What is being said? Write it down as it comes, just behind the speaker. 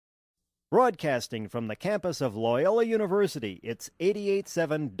Broadcasting from the campus of Loyola University, it's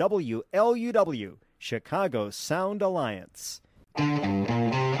 88.7 WLUW, Chicago Sound Alliance. Director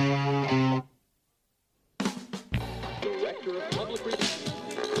of Public Relations,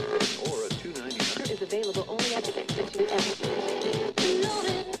 or a 299 is available only at the Institute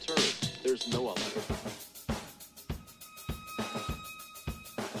Sir, there's no other.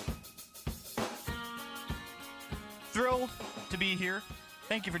 Thrilled to be here.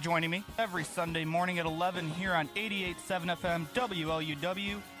 Thank you for joining me every Sunday morning at 11 here on 88.7 FM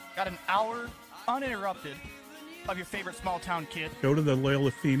WLUW. Got an hour uninterrupted of your favorite small town kid. Go to the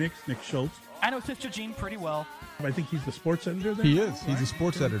Loyola Phoenix, Nick Schultz. I know Sister Jean pretty well. I think he's the sports editor there. He is. He's a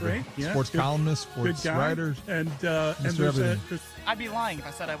sports editor. Great. Yeah, sports good, columnist, sports good guy. writer. And Mr. there's Everything. I'd be lying if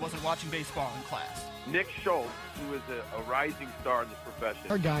I said I wasn't watching baseball in class. Nick Schultz, who is a rising star in this profession.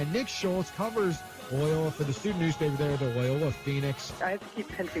 Our guy, Nick Schultz, covers Loyola for the student newspaper there, the Loyola Phoenix. I have to keep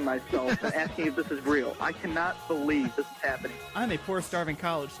pinching myself and asking if this is real. I cannot believe this is happening. I'm a poor, starving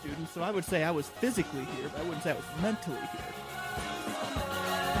college student, so I would say I was physically here, but I wouldn't say I was mentally here.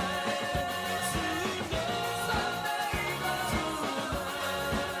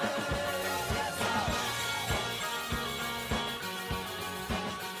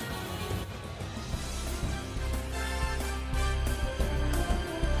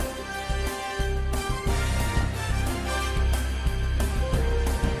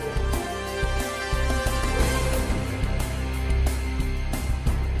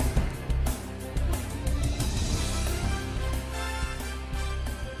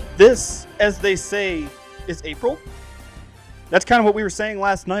 This, as they say, is April. That's kind of what we were saying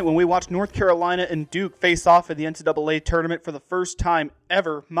last night when we watched North Carolina and Duke face off in the NCAA tournament for the first time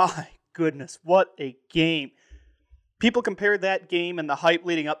ever. My goodness, what a game. People compared that game and the hype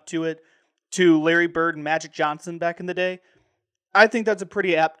leading up to it to Larry Bird and Magic Johnson back in the day. I think that's a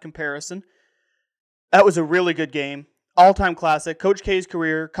pretty apt comparison. That was a really good game. All-time classic. Coach K's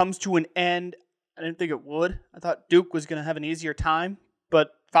career comes to an end. I didn't think it would. I thought Duke was going to have an easier time,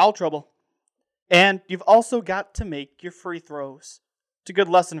 but foul trouble. And you've also got to make your free throws. It's a good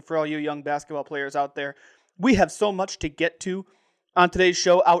lesson for all you young basketball players out there. We have so much to get to on today's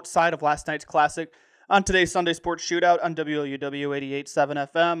show outside of last night's classic. On today's Sunday Sports Shootout on WLUW 88.7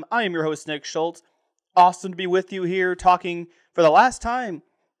 FM, I am your host, Nick Schultz. Awesome to be with you here talking for the last time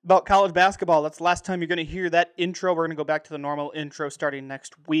about college basketball. That's the last time you're going to hear that intro. We're going to go back to the normal intro starting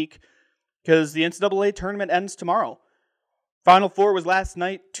next week because the NCAA tournament ends tomorrow. Final Four was last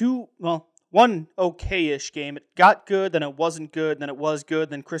night. One okay-ish game. It got good, then it wasn't good, then it was good.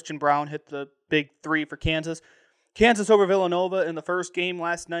 Then Christian Braun hit the big three for Kansas. Kansas over Villanova in the first game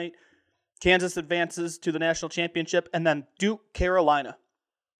last night. Kansas advances to the national championship. And then Duke, Carolina.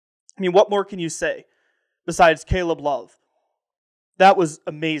 I mean, what more can you say besides Caleb Love? That was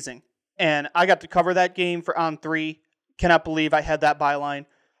amazing. And I got to cover that game for On 3. Cannot believe I had that byline.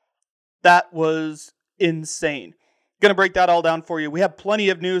 That was insane. Going to break that all down for you. We have plenty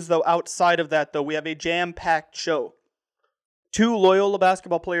of news, though, outside of that, though. We have a jam-packed show. 2 Loyola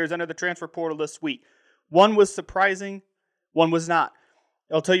basketball players entered the transfer portal this week. One was surprising, one was not.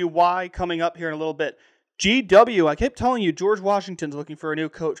 I'll tell you why coming up here in a little bit. GW, I kept telling you George Washington's looking for a new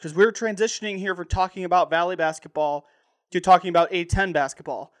coach because we're transitioning here from talking about Valley basketball to talking about A10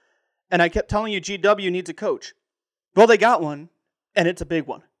 basketball. And I kept telling you GW needs a coach. Well, they got one, and it's a big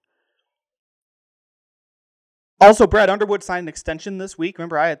one. Also, Brad Underwood signed an extension this week.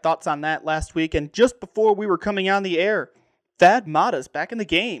 Remember, I had thoughts on that last week. And just before we were coming on the air, Thad Matta's back in the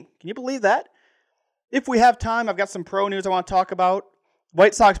game. Can you believe that? If we have time, I've got some pro news I want to talk about.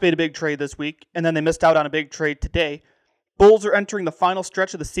 White Sox made a big trade this week, and then they missed out on a big trade today. Bulls are entering the final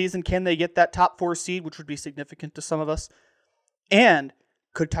stretch of the season. Can they get that top 4 seed, which would be significant to some of us? And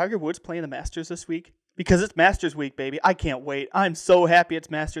could Tiger Woods play in the Masters this week? Because it's Masters week, baby. I can't wait. I'm so happy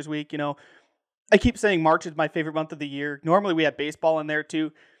it's Masters week, I keep saying March is my favorite month of the year. Normally we have baseball in there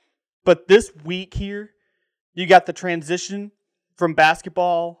too. But this week here, you got the transition from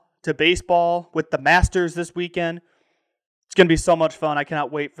basketball to baseball with the Masters this weekend. It's going to be so much fun. I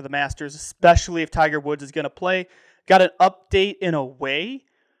cannot wait for the Masters, especially if Tiger Woods is going to play. Got an update in a way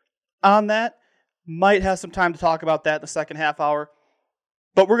on that. Might have some time to talk about that in the second half hour.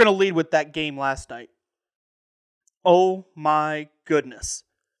 But we're going to lead with that game last night. Oh my goodness.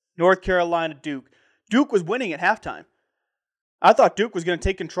 North Carolina, Duke. Duke was winning at halftime. I thought Duke was going to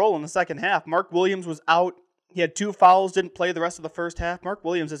take control in the second half. Mark Williams was out. He had 2 fouls, didn't play the rest of the first half. Mark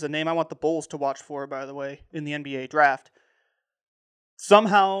Williams is a name I want the Bulls to watch for, by the way, in the NBA draft.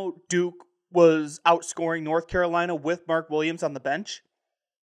 Somehow, Duke was outscoring North Carolina with Mark Williams on the bench.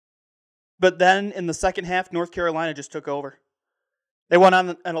 But then in the second half, North Carolina just took over. They went on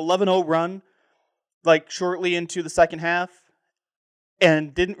an 11-0 run, like shortly into the second half,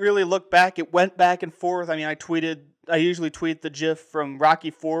 and didn't really look back. It went back and forth. I mean, I usually tweet the GIF from Rocky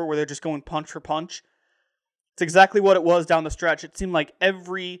IV where they're just going punch for punch. It's exactly what it was down the stretch. It seemed like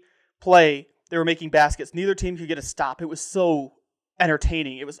every play they were making baskets. Neither team could get a stop. It was so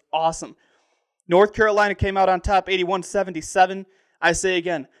entertaining. It was awesome. North Carolina came out on top 81-77. I say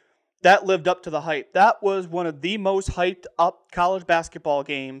again, that lived up to the hype. That was one of the most hyped up college basketball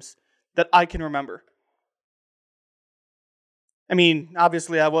games that I can remember. I mean,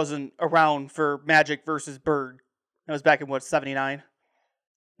 obviously I wasn't around for Magic versus Bird. I was back in, 79?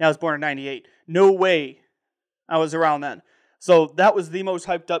 I was born in 98. No way I was around then. So that was the most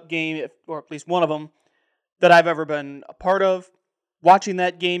hyped up game, or at least one of them, that I've ever been a part of. Watching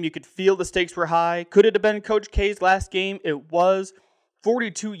that game, you could feel the stakes were high. Could it have been Coach K's last game? It was.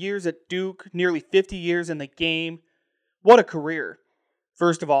 42 years at Duke, nearly 50 years in the game. What a career,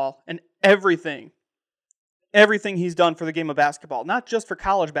 first of all, and everything he's done for the game of basketball, not just for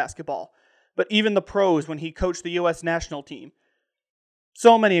college basketball, but even the pros when he coached the U.S. national team.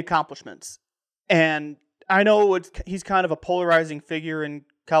 So many accomplishments. And I know he's kind of a polarizing figure in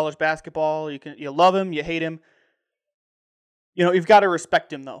college basketball. You love him, you hate him. You know, you've got to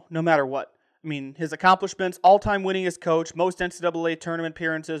respect him, though, no matter what. I mean, his accomplishments, all-time winningest coach, most NCAA tournament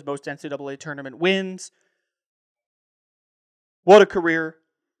appearances, most NCAA tournament wins. What a career.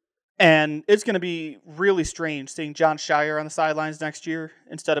 And it's going to be really strange seeing John Shire on the sidelines next year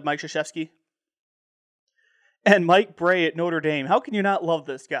instead of Mike Krzyzewski. And Mike Brey at Notre Dame. How can you not love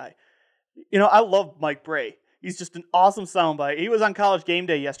this guy? You know, I love Mike Brey. He's just an awesome soundbite. He was on College Game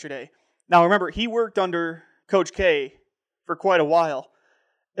Day yesterday. Now, remember, he worked under Coach K for quite a while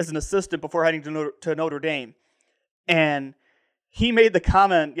as an assistant before heading to Notre Dame. And he made the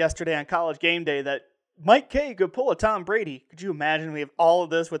comment yesterday on College Game Day that Mike K could pull a Tom Brady. Could you imagine? We have all of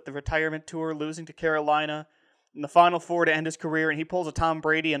this with the retirement tour, losing to Carolina in the Final Four to end his career, and he pulls a Tom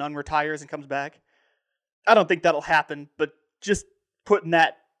Brady and unretires and comes back. I don't think that'll happen, but just putting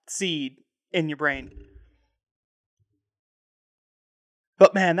that seed in your brain.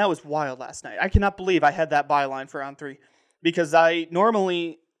 But man, that was wild last night. I cannot believe I had that byline for On 3 because I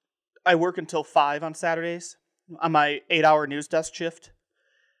work until 5 on Saturdays on my 8-hour news desk shift.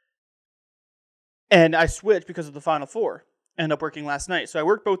 And I switched because of the Final Four. Ended up working last night. So I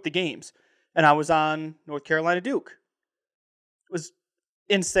worked both the games. And I was on North Carolina Duke. It was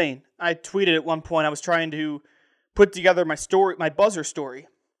insane. I tweeted at one point, I was trying to put together my buzzer story.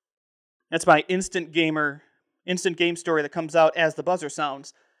 That's my instant game story that comes out as the buzzer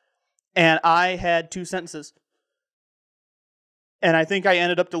sounds. And I had 2 sentences. And I think I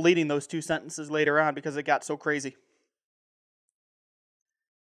ended up deleting those 2 sentences later on because it got so crazy.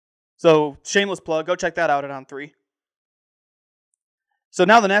 So, shameless plug, go check that out at On 3. So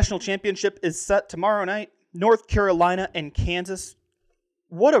now the national championship is set tomorrow night. North Carolina and Kansas.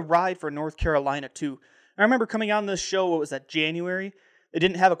 What a ride for North Carolina, too. I remember coming on this show, what was that, January? They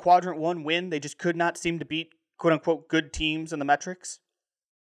didn't have a Quadrant 1 win. They just could not seem to beat, quote-unquote, good teams in the metrics.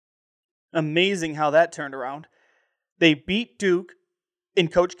 Amazing how that turned around. They beat Duke in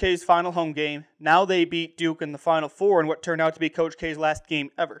Coach K's final home game. Now they beat Duke in the Final Four in what turned out to be Coach K's last game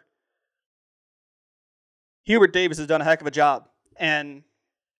ever. Hubert Davis has done a heck of a job. And,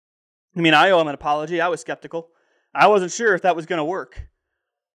 I mean, I owe him an apology. I was skeptical. I wasn't sure if that was going to work.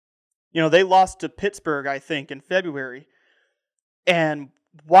 You know, they lost to Pittsburgh, I think, in February. And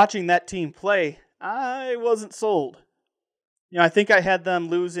watching that team play, I wasn't sold. You know, I think I had them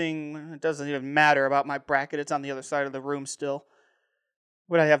losing. It doesn't even matter about my bracket. It's on the other side of the room still.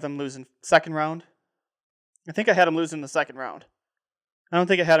 What did I have them losing? Second round? I think I had them losing the second round. I don't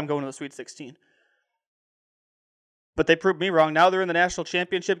think I had them going to the Sweet 16. But they proved me wrong. Now they're in the national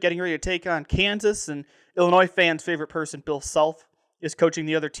championship, getting ready to take on Kansas. And Illinois fans' favorite person, Bill Self, is coaching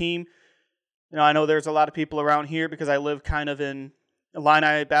the other team. You know, I know there's a lot of people around here because I live kind of in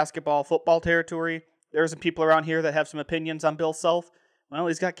Illini basketball, football territory. There are some people around here that have some opinions on Bill Self. Well,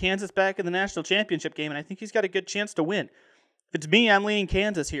 he's got Kansas back in the national championship game, and I think he's got a good chance to win. If it's me, I'm leaning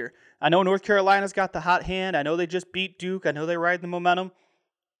Kansas here. I know North Carolina's got the hot hand. I know they just beat Duke. I know they ride the momentum.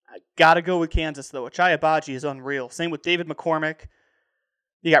 I got to go with Kansas, though. Ochai Agbaji is unreal. Same with David McCormick.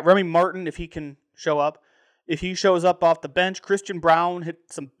 You got Remy Martin, if he can show up. If he shows up off the bench, Christian Brown hit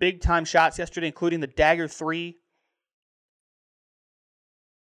some big-time shots yesterday, including the dagger 3.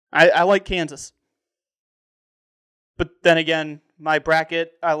 I like Kansas. But then again, my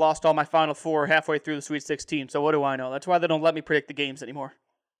bracket, I lost all my Final Four halfway through the Sweet 16, so what do I know? That's why they don't let me predict the games anymore.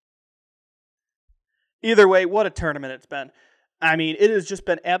 Either way, what a tournament it's been. I mean, it has just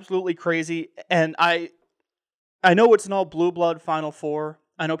been absolutely crazy, and I I know it's an all blue blood Final Four.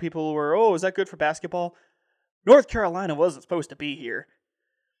 I know people were, oh, is that good for basketball? North Carolina wasn't supposed to be here.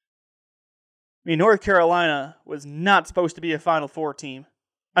 I mean, North Carolina was not supposed to be a Final Four team.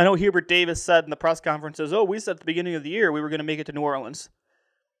 I know Hubert Davis said in the press conferences, oh, we said at the beginning of the year we were going to make it to New Orleans.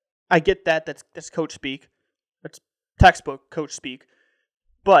 I get that. That's coach speak. That's textbook coach speak.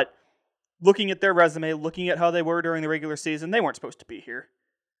 But looking at their resume, looking at how they were during the regular season, they weren't supposed to be here.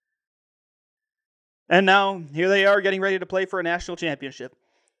 And now, here they are getting ready to play for a national championship.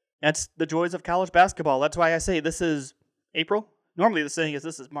 That's the joys of college basketball. That's why I say this is April. Normally the saying is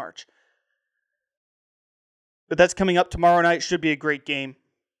this is March. But that's coming up tomorrow night. Should be a great game.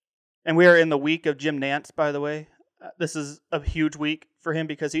 And we are in the week of Jim Nantz, by the way. This is a huge week for him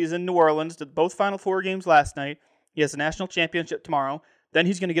because he's in New Orleans, did both Final Four games last night. He has a national championship tomorrow. Then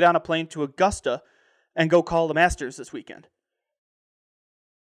he's going to get on a plane to Augusta and go call the Masters this weekend.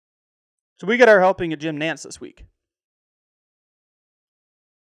 So we get our helping of Jim Nantz this week.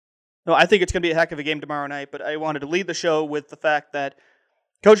 No, I think it's going to be a heck of a game tomorrow night, but I wanted to lead the show with the fact that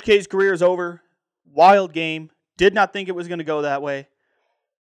Coach K's career is over. Wild game. Did not think it was going to go that way.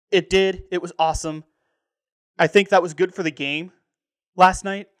 It did. It was awesome. I think that was good for the game last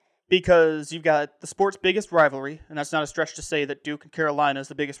night because you've got the sport's biggest rivalry, and that's not a stretch to say that Duke and Carolina is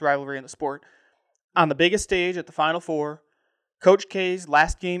the biggest rivalry in the sport. On the biggest stage at the Final Four, Coach K's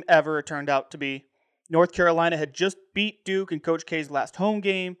last game ever, it turned out to be. North Carolina had just beat Duke in Coach K's last home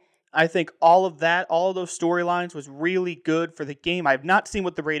game. I think all of that, all of those storylines was really good for the game. I have not seen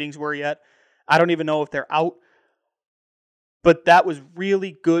what the ratings were yet. I don't even know if they're out. But that was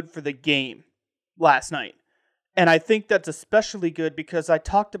really good for the game last night. And I think that's especially good because I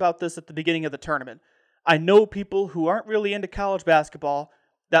talked about this at the beginning of the tournament. I know people who aren't really into college basketball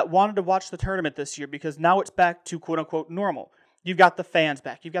that wanted to watch the tournament this year because now it's back to quote-unquote normal. You've got the fans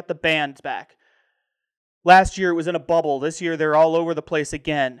back. You've got the bands back. Last year it was in a bubble. This year they're all over the place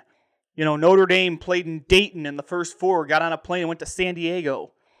again. You know, Notre Dame played in Dayton in the first four, got on a plane and went to San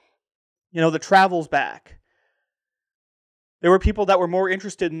Diego. You know, the travel's back. There were people that were more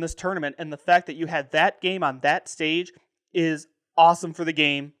interested in this tournament, and the fact that you had that game on that stage is awesome for the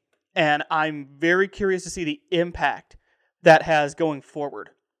game, and I'm very curious to see the impact that has going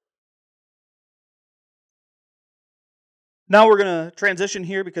forward. Now we're going to transition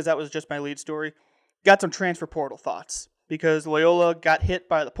here because that was just my lead story. Got some transfer portal thoughts because Loyola got hit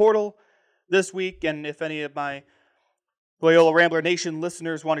by the portal this week, and if any of my Loyola Rambler Nation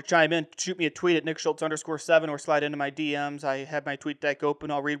listeners want to chime in, shoot me a tweet at NickSchultz_7 or slide into my DMs. I have my tweet deck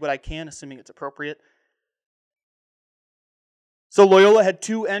open. I'll read what I can, assuming it's appropriate. So Loyola had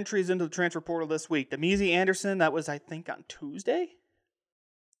 2 entries into the transfer portal this week. Demezy Anderson, that was, I think, on Tuesday.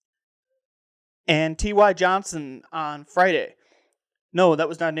 And T.Y. Johnson on Friday. No, that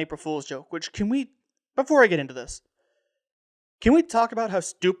was not an April Fool's joke. Which, can we, before I get into this, can we talk about how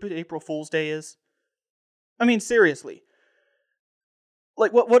stupid April Fool's Day is? I mean, seriously.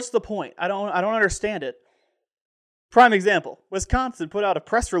 Like, what's the point? I don't understand it. Prime example, Wisconsin put out a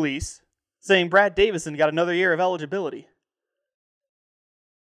press release saying Brad Davison got another year of eligibility.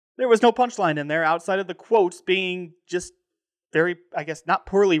 There was no punchline in there outside of the quotes being just very, I guess, not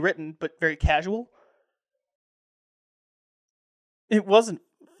poorly written, but very casual. It wasn't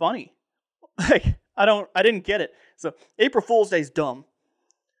funny. Like, I didn't get it. So, April Fool's Day is dumb.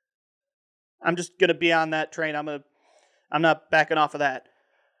 I'm just going to be on that train. I'm not backing off of that.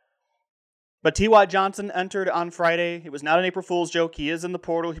 But T.Y. Johnson entered on Friday. It was not an April Fool's joke. He is in the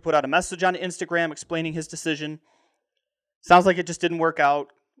portal. He put out a message on Instagram explaining his decision. Sounds like it just didn't work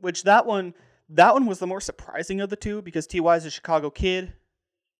out. Which that one was the more surprising of the two because T.Y. is a Chicago kid.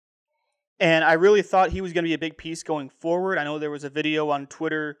 And I really thought he was going to be a big piece going forward. I know there was a video on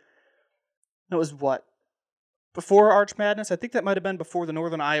Twitter. It was what? Before Arch Madness? I think that might have been before the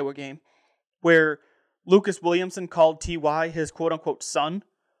Northern Iowa game. Where Lucas Williamson called T.Y. his quote-unquote son,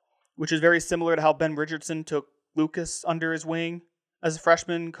 which is very similar to how Ben Richardson took Lucas under his wing as a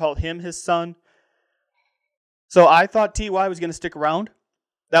freshman, called him his son. So I thought T.Y. was going to stick around.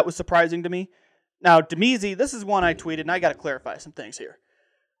 That was surprising to me. Now, Demezy, this is one I tweeted, and I got to clarify some things here.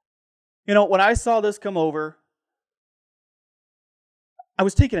 You know, when I saw this come over, I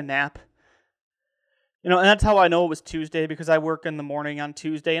was taking a nap. You know, and that's how I know it was Tuesday, because I work in the morning on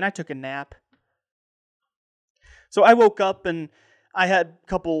Tuesday, and I took a nap. So I woke up, and I had a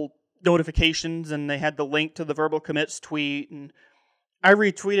couple notifications, and they had the link to the Verbal Commits tweet, and I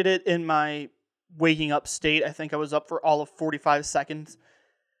retweeted it in my waking up state. I think I was up for all of 45 seconds.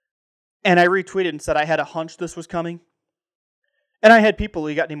 And I retweeted and said I had a hunch this was coming. And I had people,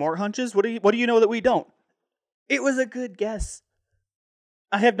 you got any more hunches? What do you know that we don't? It was a good guess.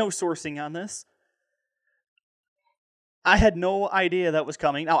 I have no sourcing on this. I had no idea that was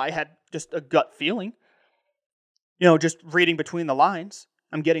coming. Now, I had just a gut feeling. Just reading between the lines.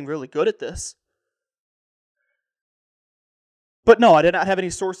 I'm getting really good at this. But no, I did not have any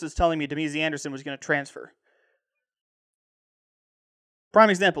sources telling me Demezy Anderson was going to transfer.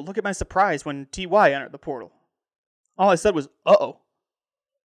 Prime example, look at my surprise when T.Y. entered the portal. All I said was, uh-oh.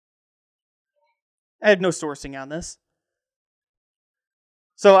 I had no sourcing on this.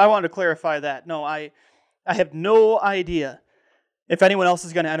 So I wanted to clarify that. No, I have no idea if anyone else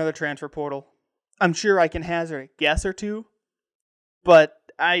is going to enter the transfer portal. I'm sure I can hazard a guess or two, but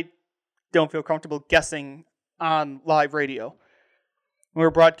I don't feel comfortable guessing on live radio. We're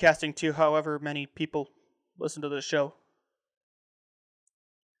broadcasting to however many people listen to this show.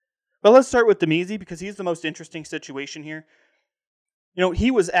 But let's start with Demezy because he's the most interesting situation here.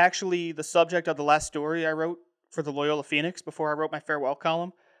 He was actually the subject of the last story I wrote for the Loyola Phoenix before I wrote my farewell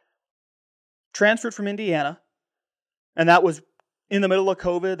column. Transferred from Indiana, and that was in the middle of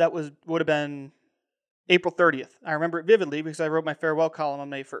COVID. That would have been April 30th. I remember it vividly because I wrote my farewell column on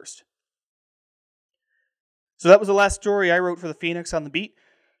May 1st. So that was the last story I wrote for the Phoenix on the beat.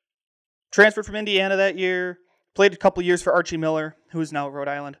 Transferred from Indiana that year, played a couple years for Archie Miller, who is now at Rhode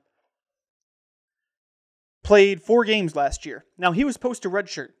Island. Played 4 games last year. Now, he was supposed to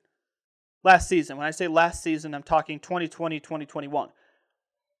redshirt last season. When I say last season, I'm talking 2020, 2021.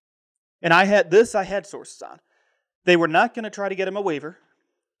 And I had sources on. They were not going to try to get him a waiver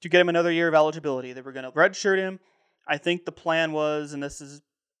to get him another year of eligibility. They were going to redshirt him. I think the plan was, and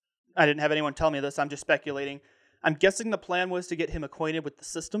I didn't have anyone tell me this, I'm just speculating. I'm guessing the plan was to get him acquainted with the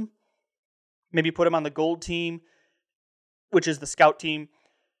system. Maybe put him on the gold team, which is the scout team,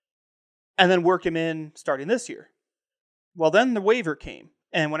 and then work him in starting this year. Well, then the waiver came.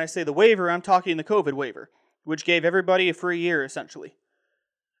 And when I say the waiver, I'm talking the COVID waiver, which gave everybody a free year, essentially.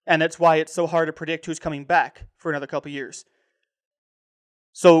 And that's why it's so hard to predict who's coming back for another couple years.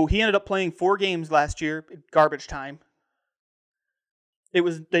 So he ended up playing 4 games last year, garbage time. He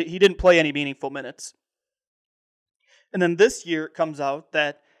didn't play any meaningful minutes. And then this year it comes out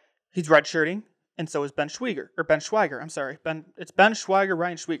that he's redshirting, and so is Ben Schweiger. I'm sorry. It's Ben Schweiger,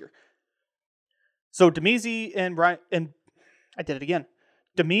 Ryan Schweiger. So Demezy and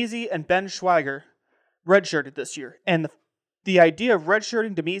Demezy and Ben Schweiger redshirted this year. And the idea of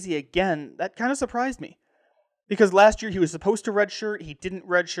redshirting Demezy again, that kind of surprised me. Because last year he was supposed to redshirt, he didn't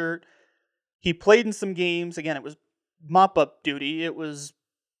redshirt. He played in some games. Again, it was mop-up duty. It was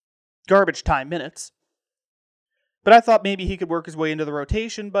garbage time minutes. But I thought maybe he could work his way into the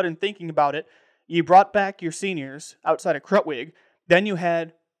rotation, but in thinking about it, you brought back your seniors outside of Krutwig. Then you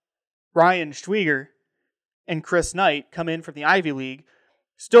had Ryan Schweiger and Chris Knight come in from the Ivy League.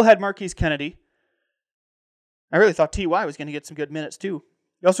 Still had Marquise Kennedy. I really thought T.Y. was going to get some good minutes too.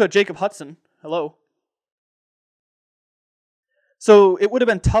 You also had Jacob Hudson. Hello. So it would have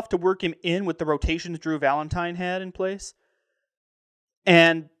been tough to work him in with the rotations Drew Valentine had in place.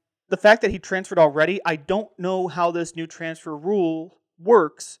 And the fact that he transferred already, I don't know how this new transfer rule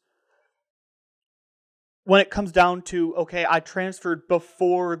works when it comes down to, okay, I transferred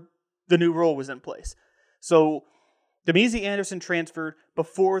before the new rule was in place. So Demezy Anderson transferred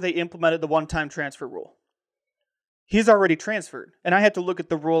before they implemented the one-time transfer rule. He's already transferred. And I had to look at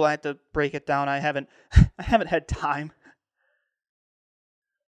the rule. I had to break it down. I haven't had time.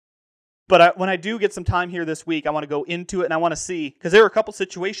 But when I do get some time here this week, I want to go into it and I want to see, because there are a couple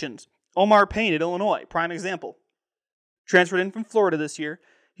situations. Omar Payne at Illinois, prime example. Transferred in from Florida this year.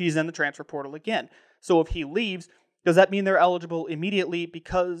 He's in the transfer portal again. So if he leaves, does that mean they're eligible immediately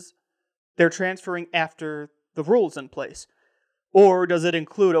because they're transferring after the rule's in place? Or does it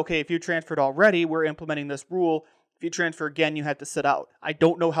include, okay, if you transferred already, we're implementing this rule. If you transfer again, you have to sit out. I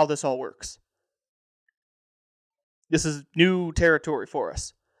don't know how this all works. This is new territory for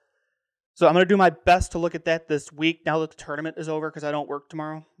us. So I'm going to do my best to look at that this week now that the tournament is over because I don't work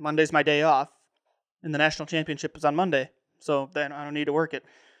tomorrow. Monday's my day off, and the national championship is on Monday, so then I don't need to work it.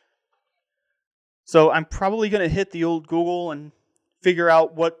 So I'm probably going to hit the old Google and figure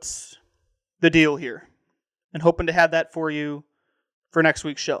out what's the deal here, and hoping to have that for you for next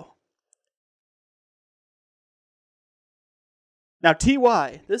week's show. Now,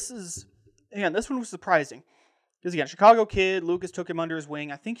 T.Y., this one was surprising. Because again, Chicago kid, Lucas took him under his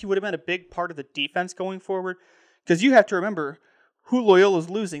wing. I think he would have been a big part of the defense going forward. Because you have to remember who Loyola's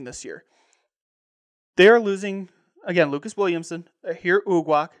losing this year. They are losing, again, Lucas Williamson, Ahir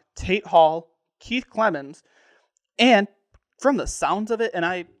Ugwak, Tate Hall, Keith Clemens, and from the sounds of it, and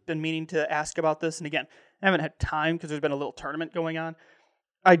I've been meaning to ask about this, and again, I haven't had time because there's been a little tournament going on.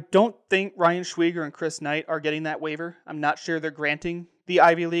 I don't think Ryan Schweiger and Chris Knight are getting that waiver. I'm not sure they're granting the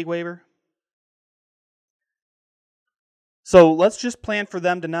Ivy League waiver. So let's just plan for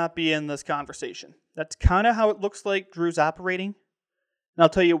them to not be in this conversation. That's kind of how it looks like Drew's operating. And I'll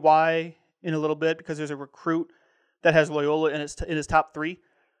tell you why in a little bit, because there's a recruit that has Loyola in his top 3.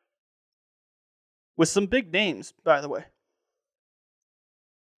 With some big names, by the way.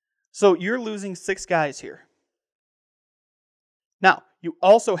 So you're losing 6 guys here. Now, you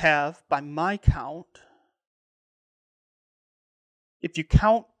also have, by my count, if you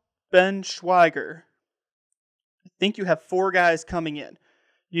count Ben Schweiger, I think you have 4 guys coming in.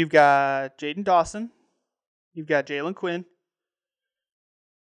 You've got Jaden Dawson. You've got Jalen Quinn.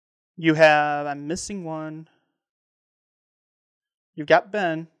 You have, I'm missing one. You've got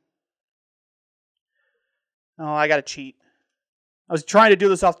Ben. Oh, I got to cheat. I was trying to do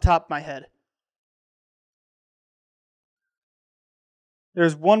this off the top of my head.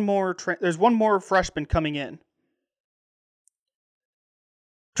 There's one more freshman coming in.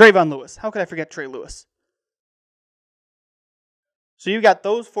 Trayvon Lewis. How could I forget Trey Lewis? So you've got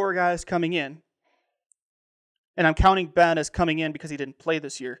those 4 guys coming in. And I'm counting Ben as coming in because he didn't play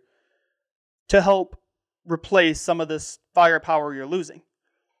this year, to help replace some of this firepower you're losing.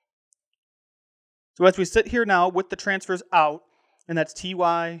 So as we sit here now with the transfers out, and that's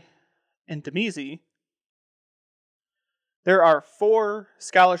T.Y. and Demezi, there are 4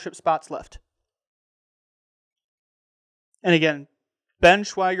 scholarship spots left. And again, Ben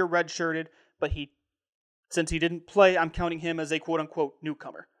Schweiger redshirted, but since he didn't play, I'm counting him as a quote-unquote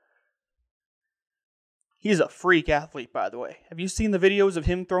newcomer. He's a freak athlete, by the way. Have you seen the videos of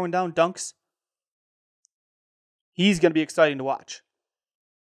him throwing down dunks? He's going to be exciting to watch.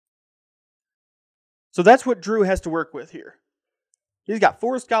 So that's what Drew has to work with here. He's got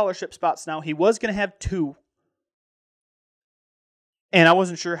 4 scholarship spots now. He was going to have 2. And I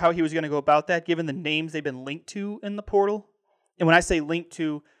wasn't sure how he was going to go about that, given the names they've been linked to in the portal. And when I say linked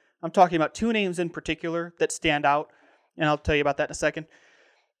to, I'm talking about 2 names in particular that stand out. And I'll tell you about that in a second.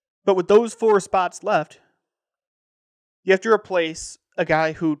 But with those 4 spots left, you have to replace a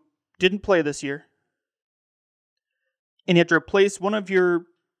guy who didn't play this year. And you have to replace one of your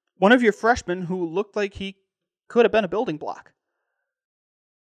freshmen who looked like he could have been a building block.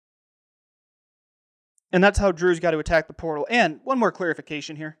 And that's how Drew's got to attack the portal. And one more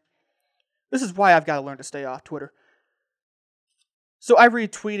clarification here. This is why I've got to learn to stay off Twitter. So I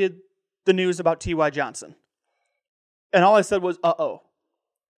retweeted the news about T.Y. Johnson. And all I said was, uh-oh.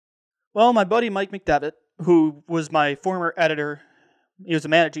 Well, my buddy Mike McDevitt, who was my former editor, he was a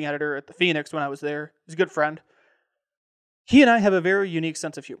managing editor at the Phoenix when I was there. He's a good friend. He and I have a very unique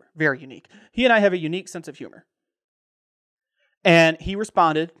sense of humor. Very unique. He and I have a unique sense of humor. And he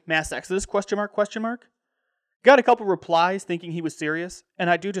responded, mass exodus, question mark, question mark. Got a couple replies thinking he was serious. And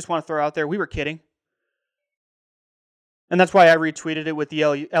I do just want to throw out there, we were kidding. And that's why I retweeted it with the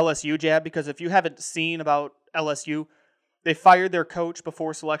LSU jab, because if you haven't seen about LSU, they fired their coach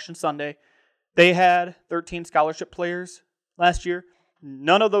before Selection Sunday. They had 13 scholarship players last year.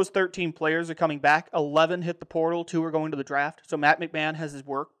 None of those 13 players are coming back. 11 hit the portal, 2 are going to the draft. So Matt McMahon has his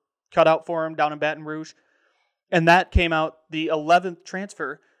work cut out for him down in Baton Rouge. And that came out, the 11th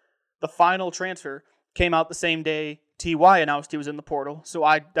transfer, the final transfer, came out the same day T.Y. announced he was in the portal. So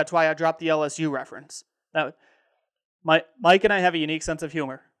that's why I dropped the LSU reference. Mike and I have a unique sense of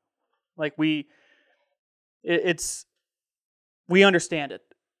humor. Like we understand it.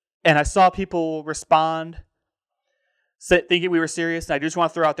 And I saw people respond, thinking we were serious. And I just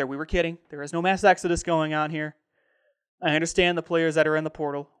want to throw out there, we were kidding. There is no mass exodus going on here. I understand the players that are in the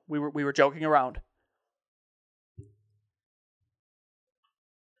portal. We were joking around.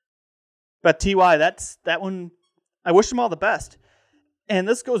 But T.Y., that one, I wish him all the best. And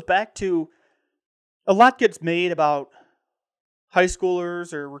this goes back to, a lot gets made about high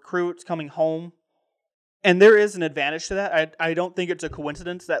schoolers or recruits coming home. And there is an advantage to that. I don't think it's a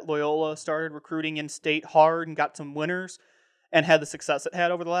coincidence that Loyola started recruiting in-state hard and got some winners and had the success it had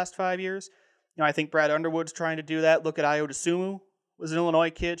over the last 5 years. You know, I think Brad Underwood's trying to do that. Look at Ayo DeSumo, was an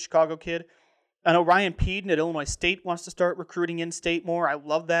Illinois kid, Chicago kid. I know Ryan Peden at Illinois State wants to start recruiting in-state more. I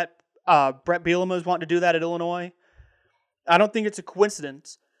love that. Brett Bielema is wanting to do that at Illinois. I don't think it's a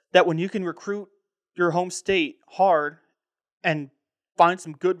coincidence that when you can recruit your home state hard and find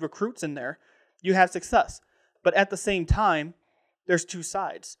some good recruits in there, you have success. But at the same time, there's 2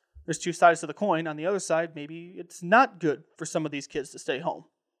 sides. There's 2 sides to the coin. On the other side, maybe it's not good for some of these kids to stay home.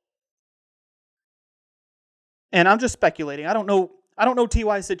 And I'm just speculating. I don't know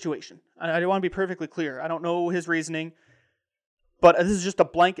T.Y.'s situation. I want to be perfectly clear. I don't know his reasoning. But this is just a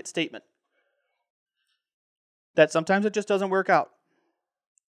blanket statement that sometimes it just doesn't work out.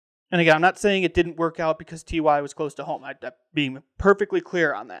 And again, I'm not saying it didn't work out because T.Y. was close to home. I'm being perfectly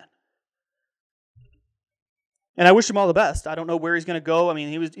clear on that. And I wish him all the best. I don't know where he's going to go. I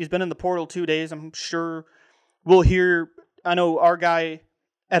mean, he's been in the portal 2 days. I'm sure we'll hear. I know our guy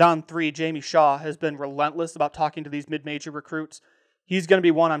at On3, Jamie Shaw, has been relentless about talking to these mid-major recruits. He's going to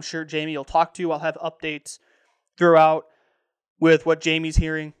be one I'm sure Jamie will talk to. I'll have updates throughout with what Jamie's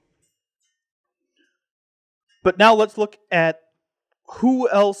hearing. But now let's look at who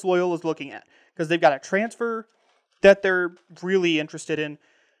else Loyola's looking at. Because they've got a transfer that they're really interested in,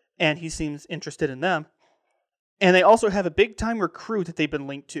 and he seems interested in them. And they also have a big-time recruit that they've been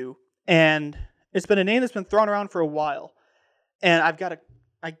linked to. And it's been a name that's been thrown around for a while. And I've got,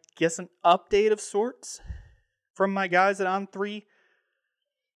 I guess, an update of sorts from my guys at On3.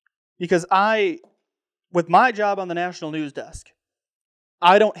 Because with my job on the national news desk,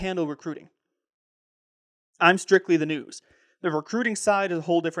 I don't handle recruiting. I'm strictly the news. The recruiting side is a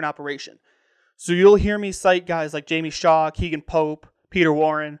whole different operation. So you'll hear me cite guys like Jamie Shaw, Keegan Pope, Peter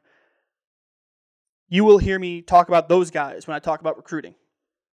Warren. You will hear me talk about those guys when I talk about recruiting.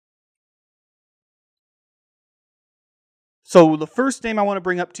 So the first name I want to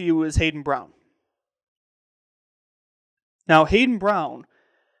bring up to you is Hayden Brown. Now, Hayden Brown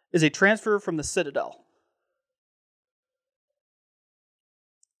is a transfer from the Citadel.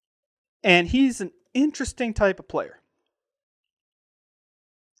 And he's an interesting type of player.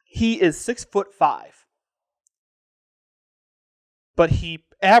 He is 6'5", but he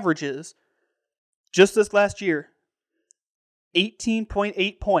averages, just this last year,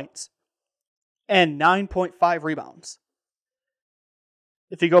 18.8 points and 9.5 rebounds.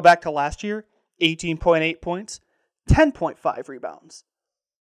 If you go back to last year, 18.8 points, 10.5 rebounds.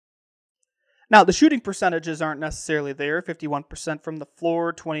 Now, the shooting percentages aren't necessarily there. 51% from the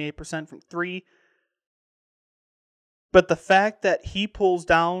floor, 28% from three. But the fact that he pulls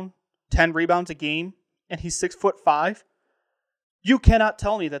down 10 rebounds a game and he's 6'5", you cannot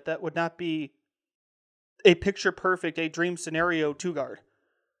tell me that that would not be a picture-perfect, a dream scenario two-guard.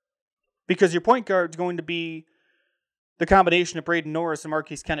 Because your point guard is going to be the combination of Braden Norris and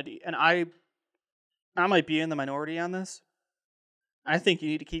Marquise Kennedy. And I might be in the minority on this. I think you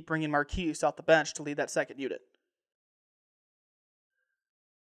need to keep bringing Marquise off the bench to lead that second unit.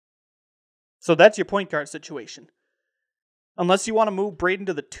 So that's your point guard situation. Unless you want to move Braden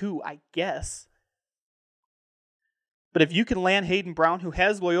to the 2, I guess. But if you can land Hayden Brown, who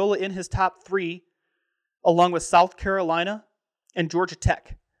has Loyola in his top 3, along with South Carolina and Georgia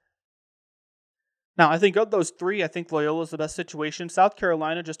Tech. Now, I think of those 3, I think Loyola is the best situation. South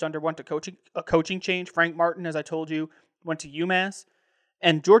Carolina just underwent a coaching change. Frank Martin, as I told you, went to UMass.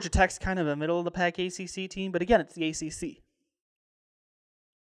 And Georgia Tech's kind of a middle-of-the-pack ACC team, but again, it's the ACC.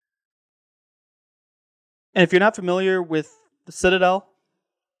 And if you're not familiar with the Citadel,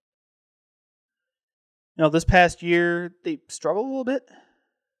 you know, this past year, they struggled a little bit.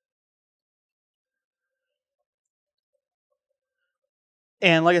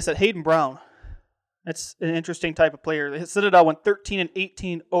 And like I said, Hayden Brown, that's an interesting type of player. The Citadel went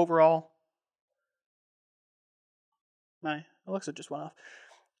 13-18 overall. My Alexa just went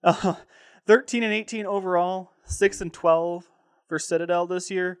off. 13-18 overall, 6-12 for Citadel this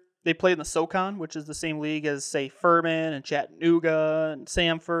year. They played in the SoCon, which is the same league as, say, Furman and Chattanooga and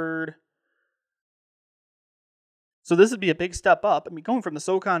Samford. So this would be a big step up. I mean, going from the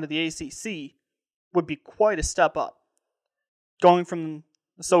SoCon to the ACC would be quite a step up. Going from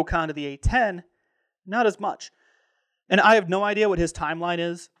the SoCon to the A10, not as much. And I have no idea what his timeline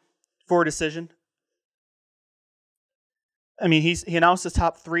is for a decision. I mean, he announced his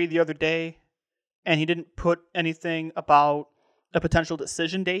top 3 the other day, and he didn't put anything about a potential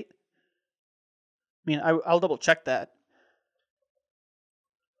decision date. I mean, I'll double check that.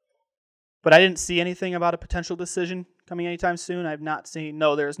 But I didn't see anything about a potential decision coming anytime soon. I've not seen,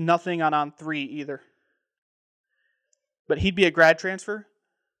 no, there's nothing on On3 either. But he'd be a grad transfer.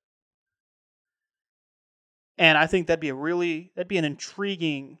 And I think that'd be an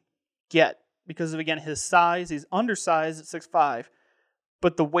intriguing get. Because of, again, his size. He's undersized at 6'5".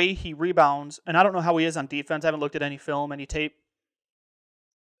 But the way he rebounds, and I don't know how he is on defense. I haven't looked at any film, any tape.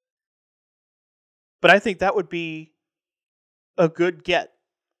 But I think that would be a good get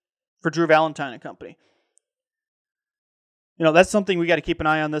for Drew Valentine and company. You know, that's something we got to keep an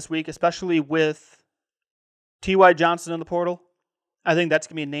eye on this week, especially with T.Y. Johnson in the portal. I think that's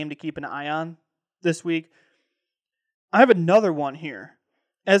going to be a name to keep an eye on this week. I have another one here.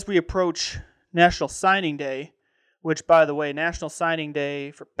 As we approach National Signing Day, which, by the way, National Signing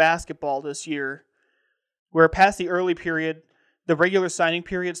Day for basketball this year, we're past the early period. The regular signing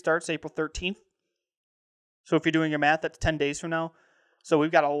period starts April 13th. So if you're doing your math, that's 10 days from now. So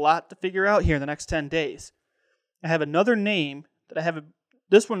we've got a lot to figure out here in the next 10 days. I have another name that I have,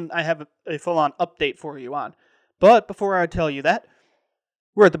 this one I have a full-on update for you on. But before I tell you that,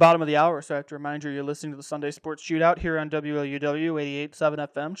 we're at the bottom of the hour, so I have to remind you you're listening to the Sunday Sports Shootout here on WLUW 88.7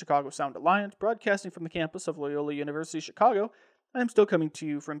 FM, Chicago Sound Alliance, broadcasting from the campus of Loyola University, Chicago. I'm still coming to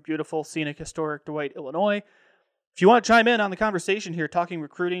you from beautiful, scenic, historic Dwight, Illinois. If you want to chime in on the conversation here, talking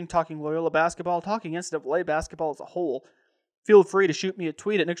recruiting, talking Loyola basketball, talking NCAA basketball as a whole, feel free to shoot me a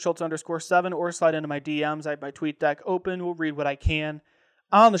tweet at NickSchultz_7 or slide into my DMs. I have my tweet deck open. We'll read what I can.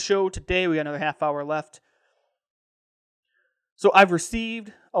 On the show today, we got another half hour left. So I've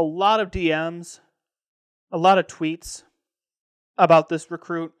received a lot of DMs, a lot of tweets about this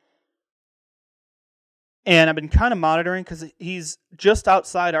recruit. And I've been kind of monitoring because he's just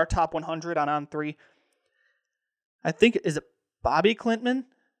outside our top 100 on On3. I think, is it Bobby Klintman?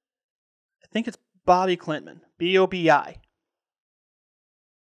 I think it's Bobby Klintman. B-O-B-I.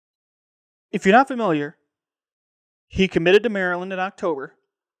 If you're not familiar, he committed to Maryland in October,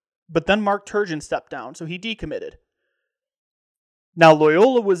 but then Mark Turgeon stepped down, so he decommitted. Now,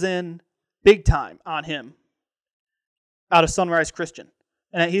 Loyola was in big time on him out of Sunrise Christian.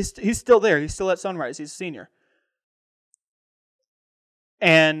 And he's still there. He's still at Sunrise. He's a senior.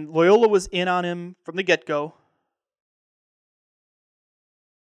 And Loyola was in on him from the get-go.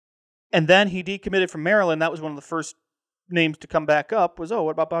 And then he decommitted from Maryland. That was one of the first names to come back up was,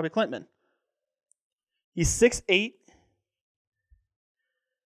 what about Bobby Klintman? He's 6'8".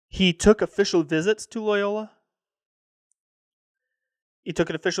 He took official visits to Loyola. He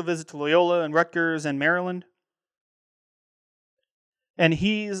took an official visit to Loyola and Rutgers and Maryland. And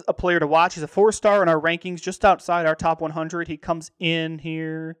he's a player to watch. He's a 4-star in our rankings, just outside our top 100. He comes in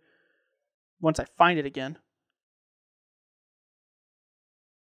here once I find it again.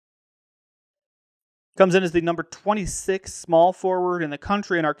 Comes in as the number 26 small forward in the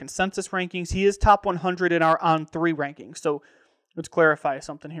country in our consensus rankings. He is top 100 in our On3 rankings. So let's clarify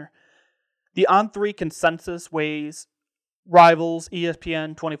something here. The On3 consensus weighs Rivals,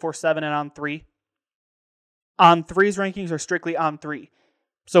 ESPN, 24/7, and On3. On3's rankings are strictly On3.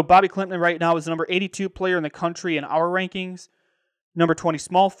 So Bobby Klintman right now is the number 82 player in the country in our rankings. Number 20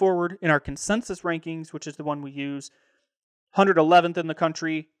 small forward in our consensus rankings, which is the one we use. 111th in the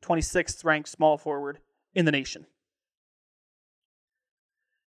country, 26th ranked small forward in the nation.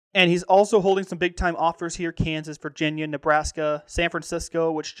 And he's also holding some big-time offers here. Kansas, Virginia, Nebraska, San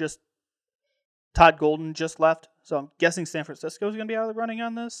Francisco, which just Todd Golden just left. So I'm guessing San Francisco is going to be out of the running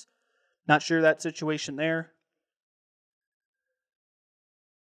on this. Not sure that situation there.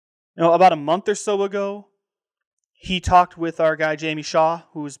 About a month or so ago, he talked with our guy Jamie Shaw,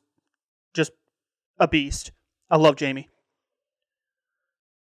 who's just a beast. I love Jamie.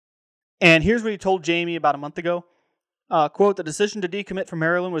 And here's what he told Jamie about a month ago. Quote, the decision to decommit from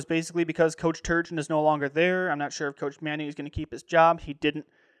Maryland was basically because Coach Turgeon is no longer there. I'm not sure if Coach Manning is going to keep his job. He didn't.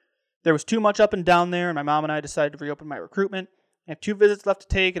 There was too much up and down there, and my mom and I decided to reopen my recruitment. I have 2 visits left to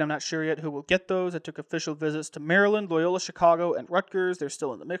take, and I'm not sure yet who will get those. I took official visits to Maryland, Loyola, Chicago, and Rutgers. They're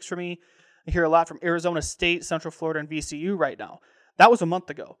still in the mix for me. I hear a lot from Arizona State, Central Florida, and VCU right now. That was a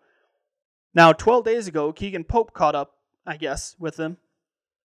month ago. Now, 12 days ago, Keegan Pope caught up, I guess, with them.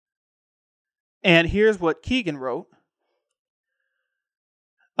 And here's what Keegan wrote.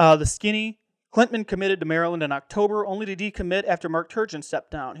 The skinny Klintman committed to Maryland in October, only to decommit after Mark Turgeon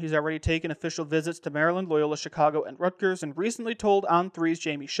stepped down. He's already taken official visits to Maryland, Loyola, Chicago, and Rutgers, and recently told On3's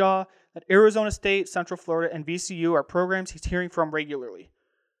Jamie Shaw that Arizona State, Central Florida, and VCU are programs he's hearing from regularly.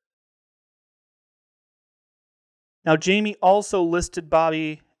 Now, Jamie also listed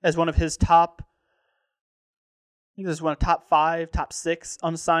Bobby as one of his top, I think this is one of top 5, top 6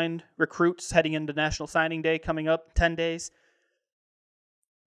 unsigned recruits heading into National Signing Day coming up in 10 days.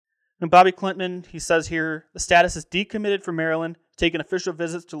 And Bobby Klintman, he says here, the status is decommitted from Maryland, taking official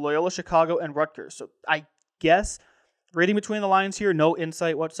visits to Loyola, Chicago, and Rutgers. So I guess, reading between the lines here, no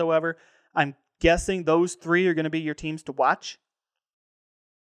insight whatsoever. I'm guessing those 3 are going to be your teams to watch.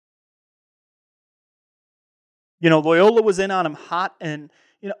 Loyola was in on him hot, and,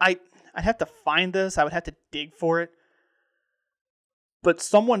 I'd have to find this. I would have to dig for it. But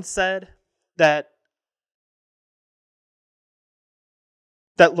someone said that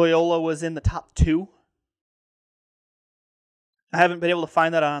Loyola was in the top 2. I haven't been able to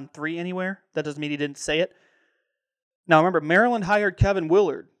find that on On3 anywhere. That doesn't mean he didn't say it. Now, remember, Maryland hired Kevin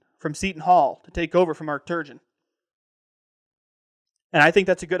Willard from Seton Hall to take over from Mark Turgeon. And I think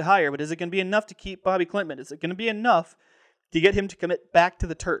that's a good hire, but is it going to be enough to keep Bobby Klintman? Is it going to be enough to get him to commit back to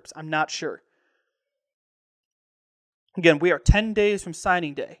the Terps? I'm not sure. Again, we are 10 days from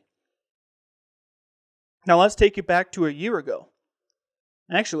signing day. Now, let's take you back to a year ago.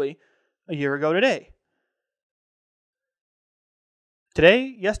 Actually, a year ago today.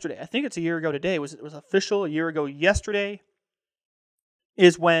 yesterday, I think it's a year ago today, it was official a year ago yesterday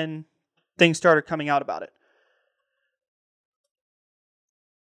is when things started coming out about it.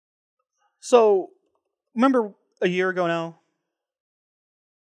 So, remember a year ago now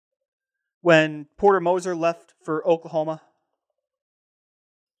when Porter Moser left for Oklahoma?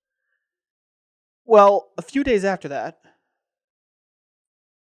 Well, a few days after that,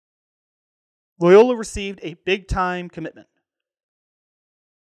 Loyola received a big-time commitment.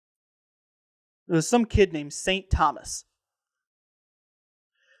 There was some kid named St. Thomas.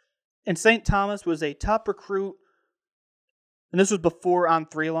 And St. Thomas was a top recruit. And this was before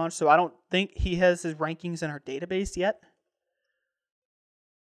On3 launch, so I don't think he has his rankings in our database yet.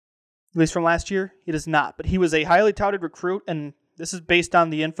 At least from last year, he does not. But he was a highly touted recruit, and this is based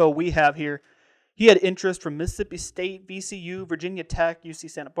on the info we have here. He had interest from Mississippi State, VCU, Virginia Tech, UC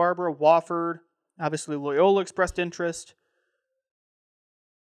Santa Barbara, Wofford. Obviously, Loyola expressed interest.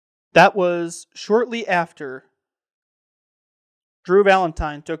 That was shortly after Drew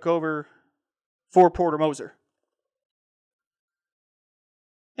Valentine took over for Porter Moser.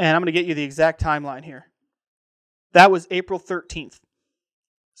 And I'm going to get you the exact timeline here. That was April 13th.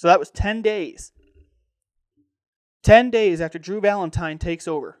 So that was 10 days. 10 days after Drew Valentine takes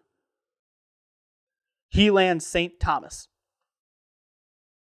over. He lands St. Thomas,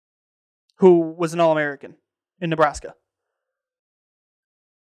 who was an All-American in Nebraska.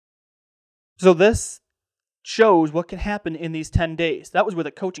 So this shows what can happen in these 10 days. That was with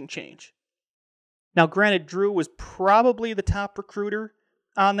a coaching change. Now, granted, Drew was probably the top recruiter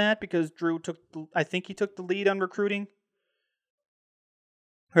on that because Drew took the lead on recruiting.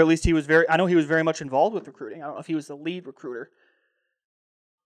 Or at least I know he was very much involved with recruiting. I don't know if he was the lead recruiter.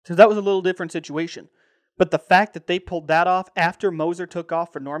 So that was a little different situation. But the fact that they pulled that off after Moser took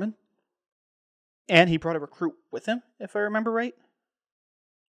off for Norman, and he brought a recruit with him, if I remember right.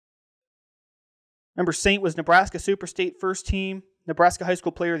 Remember, Saint was Nebraska Super State First Team, Nebraska High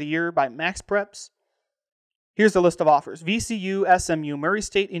School Player of the Year by Max Preps. Here's the list of offers. VCU, SMU, Murray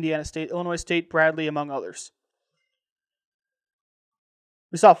State, Indiana State, Illinois State, Bradley, among others.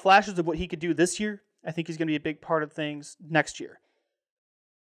 We saw flashes of what he could do this year. I think he's going to be a big part of things next year.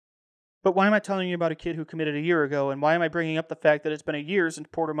 But why am I telling you about a kid who committed a year ago, and why am I bringing up the fact that it's been a year since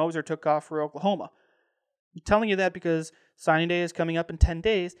Porter Moser took off for Oklahoma? I'm telling you that because signing day is coming up in 10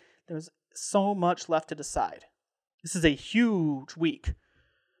 days. There's so much left to decide. This is a huge week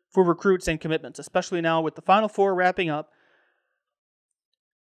for recruits and commitments, especially now with the Final Four wrapping up.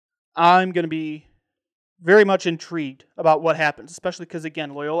 I'm going to be very much intrigued about what happens, especially because,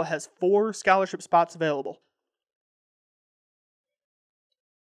 again, Loyola has 4 scholarship spots available.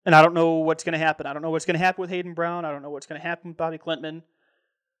 And I don't know what's going to happen. I don't know what's going to happen with Hayden Brown. I don't know what's going to happen with Bobby Klintman.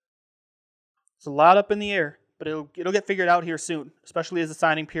 It's a lot up in the air, but it'll get figured out here soon, especially as the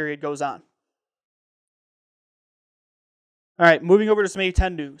signing period goes on. All right, moving over to some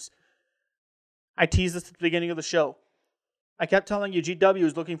A10 news. I teased this at the beginning of the show. I kept telling you GW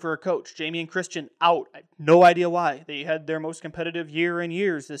is looking for a coach. Jamie and Christian out. I have no idea why. They had their most competitive year in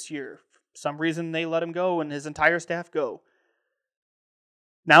years this year. For some reason, they let him go and his entire staff go.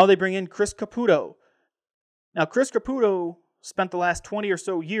 Now they bring in Chris Caputo. Now, Chris Caputo spent the last 20 or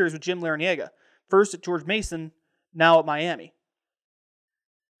so years with Jim Larrañaga. First at George Mason, now at Miami.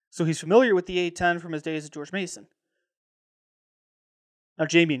 So he's familiar with the A10 from his days at George Mason. Now,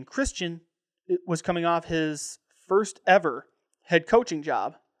 Jamie and Christian was coming off his first ever head coaching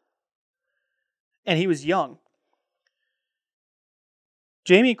job. And he was young.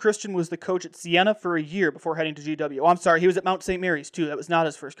 Jamie Christian was the coach at Siena for a year before heading to GW. Oh, I'm sorry, he was at Mount St. Mary's too. That was not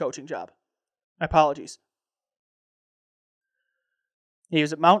his first coaching job. My apologies. He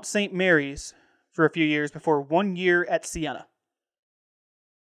was at Mount St. Mary's for a few years before 1 year at Siena.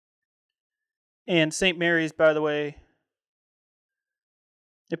 And St. Mary's, by the way,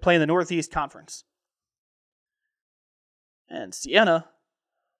 they play in the Northeast Conference. And Siena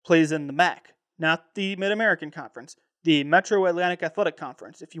plays in the MAC, not the Mid-American Conference. The Metro Atlantic Athletic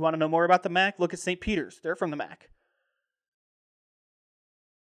Conference. If you want to know more about the MAC, look at St. Peter's. They're from the MAC.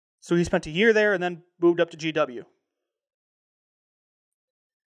 So he spent a year there and then moved up to GW.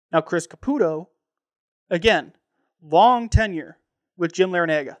 Now Chris Caputo, again, long tenure with Jim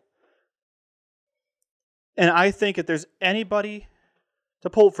Larrañaga. And I think if there's anybody to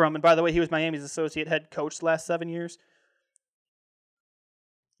pull from, and by the way, he was Miami's associate head coach the last 7 years.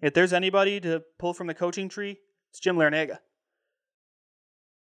 If there's anybody to pull from the coaching tree, it's Jim Larrañaga.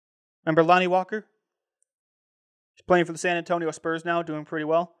 Remember Lonnie Walker? He's playing for the San Antonio Spurs now, doing pretty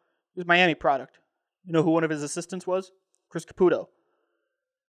well. He was a Miami product. You know who one of his assistants was? Chris Caputo.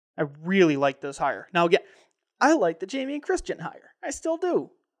 I really like this hire. Now again, I like the Jamie and Christian hire. I still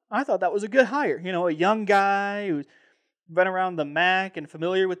do. I thought that was a good hire. You know, a young guy who's been around the MAC and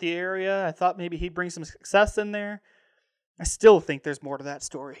familiar with the area. I thought maybe he'd bring some success in there. I still think there's more to that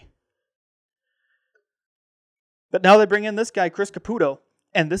story. But now they bring in this guy, Chris Caputo,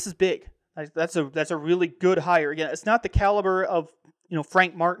 and this is big. That's a really good hire. Again, it's not the caliber of, you know,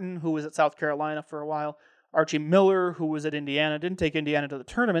 Frank Martin, who was at South Carolina for a while, Archie Miller, who was at Indiana, didn't take Indiana to the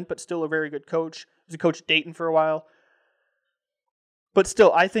tournament, but still a very good coach. He was a coach at Dayton for a while. But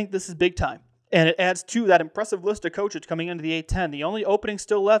still, I think this is big time. And it adds to that impressive list of coaches coming into the A-10. The only opening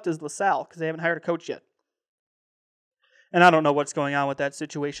still left is LaSalle, because they haven't hired a coach yet. And I don't know what's going on with that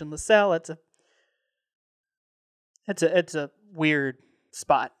situation. LaSalle, it's a weird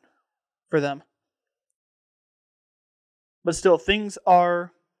spot for them. But still, things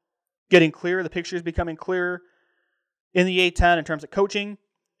are getting clearer. The picture is becoming clearer in the A-10 in terms of coaching.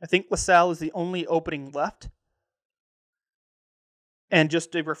 I think LaSalle is the only opening left. And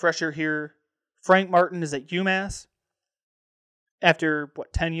just a refresher here, Frank Martin is at UMass after,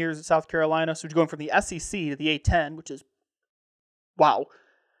 10 years at South Carolina. So he's going from the SEC to the A-10, which is, wow.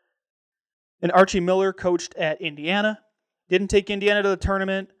 And Archie Miller coached at Indiana. Didn't take Indiana to the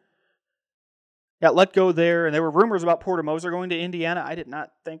tournament. Got let go there, and there were rumors about Porter Moser going to Indiana. I did not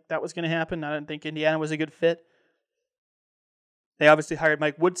think that was going to happen. I didn't think Indiana was a good fit. They obviously hired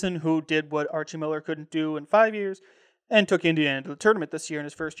Mike Woodson, who did what Archie Miller couldn't do in 5 years, and took Indiana to the tournament this year in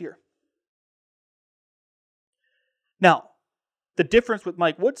his first year. Now, the difference with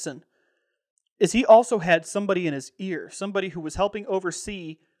Mike Woodson is he also had somebody in his ear, somebody who was helping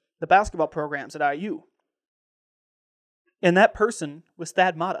oversee the basketball programs at IU. And that person was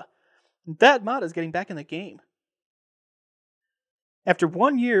Thad Matta. And Thad Matta is getting back in the game. After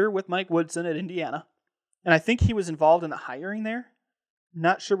 1 year with Mike Woodson at Indiana, and I think he was involved in the hiring there,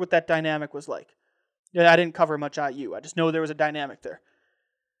 not sure what that dynamic was like. I didn't cover much IU. I just know there was a dynamic there.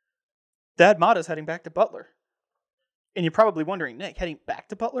 Thad Matta's heading back to Butler. And you're probably wondering, Nick, heading back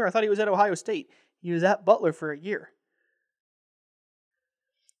to Butler? I thought he was at Ohio State. He was at Butler for a year.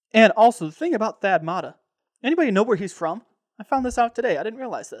 And also, the thing about Thad Matta, anybody know where he's from? I found this out today. I didn't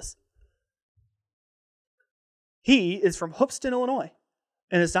realize this. He is from Hoopeston, Illinois.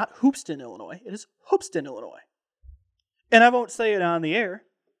 And it's not Hoopeston, Illinois. It is Hoopeston, Illinois. And I won't say it on the air,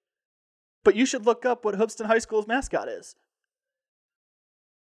 but you should look up what Hoopeston High School's mascot is.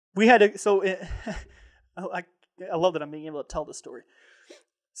 We had to, so I love that I'm being able to tell this story.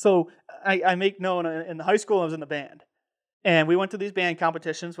 So I make known in the high school I was in the band. And we went to these band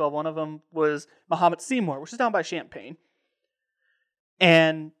competitions. Well, one of them was Muhammad Seymour, which is down by Champaign.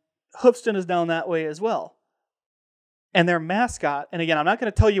 And Hoopeston is down that way as well. And their mascot, and again, I'm not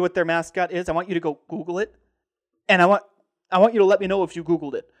going to tell you what their mascot is. I want you to go Google it. And I want you to let me know if you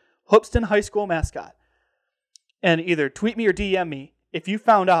Googled it. Hoopeston High School mascot. And either tweet me or DM me if you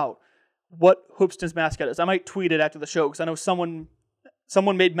found out what Hoopeston's mascot is. I might tweet it after the show because I know someone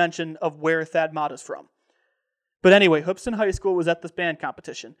made mention of where Thad Matta's from. But anyway, Hoopeston High School was at this band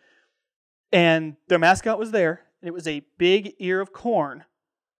competition. And their mascot was there. And it was a big ear of corn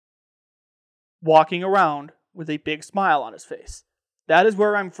walking around with a big smile on his face. That is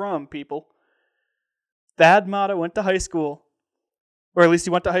where I'm from, people. Thad Matta went to high school. Or at least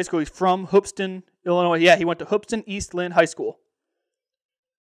he went to high school. He's from Hoopeston, Illinois. Yeah, he went to Hoopeston East Lynn High School.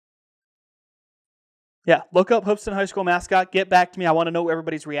 Yeah, look up Hoopeston High School mascot. Get back to me. I want to know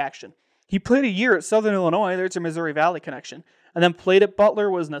everybody's reaction. He played a year at Southern Illinois. There's a Missouri Valley connection. And then played at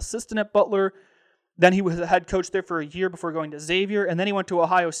Butler, was an assistant at Butler. Then he was a head coach there for a year before going to Xavier. And then he went to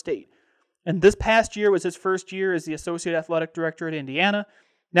Ohio State. And this past year was his first year as the associate athletic director at Indiana.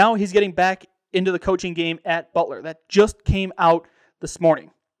 Now he's getting back into the coaching game at Butler. That just came out this morning.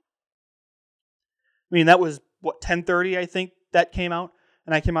 I mean, that was, 10:30, I think that came out.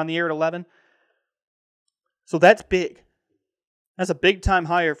 And I came on the air at 11. So that's big. That's a big-time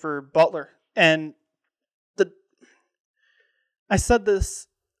hire for Butler. And I said this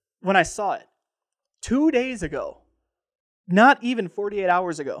when I saw it. 2 days ago, not even 48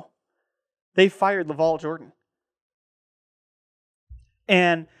 hours ago, they fired LaVall Jordan.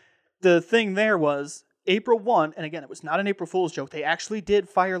 And the thing there was, April 1, and again, it was not an April Fool's joke, they actually did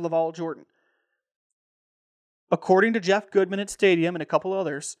fire LaVall Jordan. According to Jeff Goodman at Stadium and a couple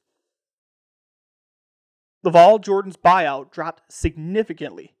others, LaVall Jordan's buyout dropped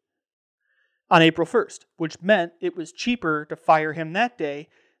significantly on April 1st, which meant it was cheaper to fire him that day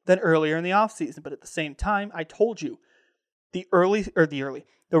than earlier in the offseason. But at the same time, I told you, the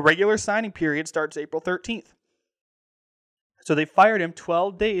regular signing period starts April 13th. So they fired him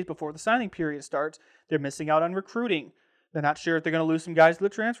 12 days before the signing period starts. They're missing out on recruiting. They're not sure if they're going to lose some guys to the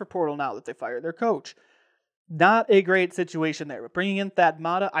transfer portal now that they fired their coach. Not a great situation there. But bringing in Thad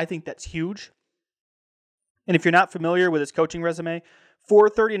Matta, I think that's huge. And if you're not familiar with his coaching resume,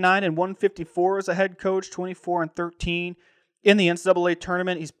 439 and 154 as a head coach, 24 and 13 in the NCAA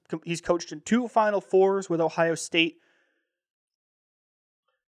tournament. He's coached in 2 Final Fours with Ohio State.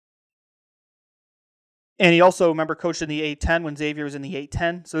 And he also, remember, coached in the A-10 when Xavier was in the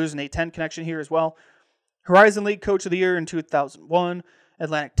A-10. So there's an A-10 connection here as well. Horizon League Coach of the Year in 2001.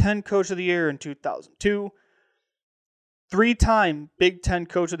 Atlantic 10 Coach of the Year in 2002. 3-time Big Ten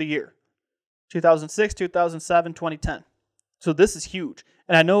Coach of the Year. 2006, 2007, 2010. So this is huge.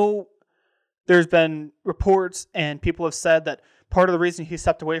 And I know there's been reports and people have said that part of the reason he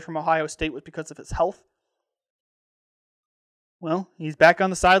stepped away from Ohio State was because of his health. Well, he's back on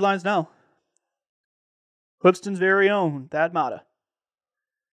the sidelines now. Clipston's very own Thad Matta.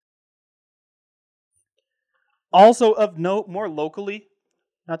 Also of note, more locally,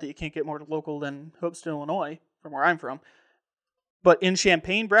 not that you can't get more local than Hoopeston, Illinois, from where I'm from, but in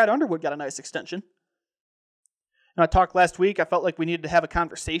Champaign, Brad Underwood got a nice extension. And I talked last week, I felt like we needed to have a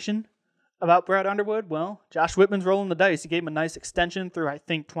conversation about Brad Underwood. Well, Josh Whitman's rolling the dice. He gave him a nice extension through, I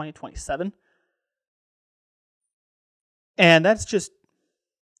think, 2027. And that's just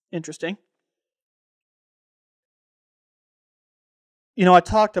interesting. You know, I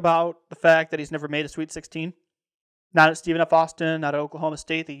talked about the fact that he's never made a Sweet 16. Not at Stephen F. Austin, not at Oklahoma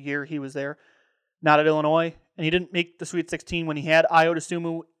State the year he was there, not at Illinois. And he didn't make the Sweet 16 when he had Ayo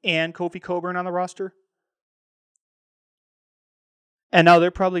Dosunmu and Kofi Coburn on the roster. And now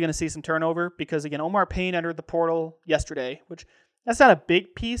they're probably going to see some turnover because, again, Omar Payne entered the portal yesterday, which that's not a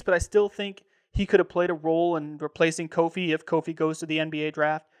big piece, but I still think he could have played a role in replacing Kofi if Kofi goes to the NBA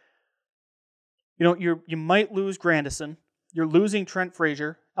draft. You know, you might lose Grandison. You're losing Trent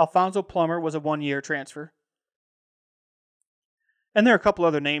Frazier. Alfonso Plummer was a 1-year transfer. And there are a couple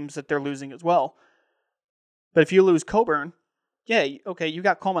other names that they're losing as well. But if you lose Coburn, yeah, okay, you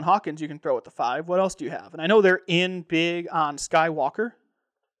got Coleman Hawkins you can throw at the 5. What else do you have? And I know they're in big on Sky Clark.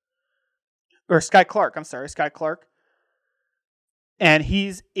 And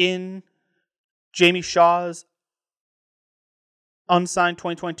he's in Jamie Shaw's unsigned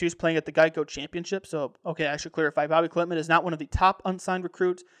 2022s playing at the Geico Championship. So, okay, I should clarify. Bobby Klintman is not one of the top unsigned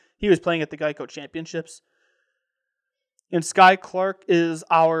recruits. He was playing at the Geico Championships. And Sky Clark is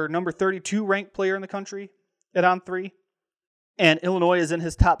our number 32 ranked player in the country at On3. And Illinois is in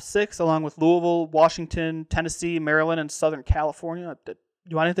his top 6, along with Louisville, Washington, Tennessee, Maryland, and Southern California.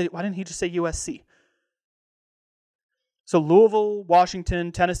 Why didn't he just say USC? So Louisville,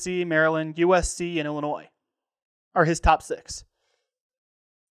 Washington, Tennessee, Maryland, USC, and Illinois are his top 6.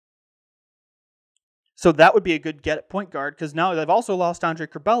 So that would be a good get at point guard, because now they've also lost Andre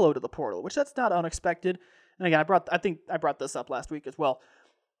Curbelo to the portal, which that's not unexpected. And again, I think I brought this up last week as well.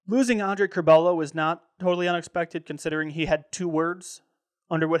 Losing Andre Curbelo is not totally unexpected, considering he had 2 words.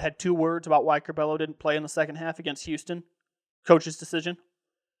 Underwood had 2 words about why Curbelo didn't play in the second half against Houston. Coach's decision.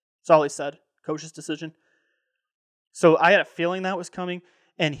 That's all he said. Coach's decision. So I had a feeling that was coming.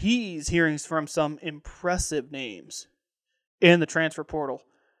 And he's hearing from some impressive names in the transfer portal.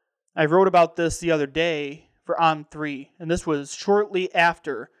 I wrote about this the other day for On3. And this was shortly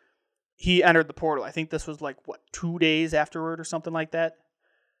after he entered the portal. I think this was 2 days afterward or something like that.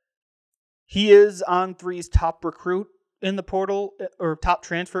 He is On3's top recruit in the portal, or top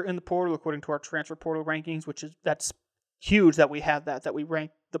transfer in the portal, according to our transfer portal rankings, that's huge that we have that we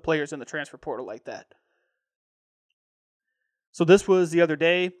rank the players in the transfer portal like that. So this was the other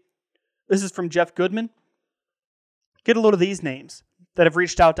day. This is from Jeff Goodman. Get a load of these names that have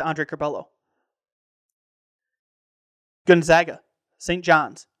reached out to Andre Curbelo. Gonzaga, St.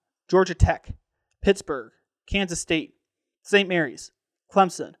 John's, Georgia Tech, Pittsburgh, Kansas State, St. Mary's,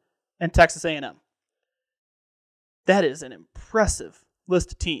 Clemson, and Texas A&M. That is an impressive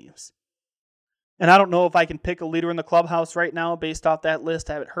list of teams. And I don't know if I can pick a leader in the clubhouse right now based off that list.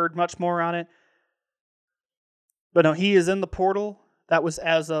 I haven't heard much more on it. But no, he is in the portal. That was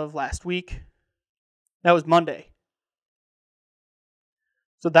as of last week. That was Monday.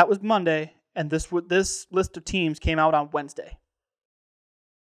 So that was Monday, and this list of teams came out on Wednesday.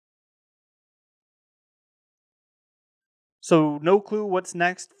 So no clue what's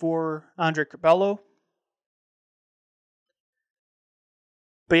next for Andre Curbelo.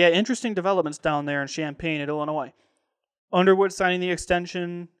 But yeah, interesting developments down there in Champaign at Illinois. Underwood signing the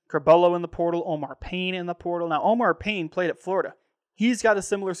extension, Curbelo in the portal, Omar Payne in the portal. Now, Omar Payne played at Florida. He's got a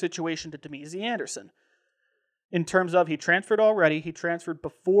similar situation to Demezy Anderson. In terms of he transferred already. He transferred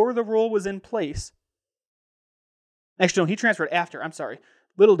before the rule was in place. Actually, no, he transferred after. I'm sorry.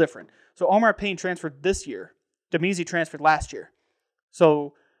 Little different. So Omar Payne transferred this year. Demezy transferred last year.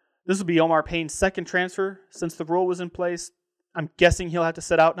 So This will be Omar Payne's second transfer since the rule was in place. I'm guessing he'll have to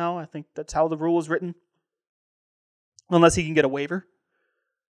sit out now. I think that's how the rule is written. Unless he can get a waiver.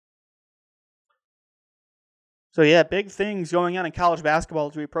 So yeah, big things going on in college basketball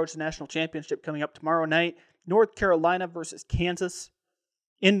as we approach the national championship coming up tomorrow night. North Carolina versus Kansas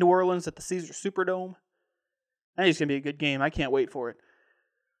in New Orleans at the Caesars Superdome. I think it's going to be a good game. I can't wait for it.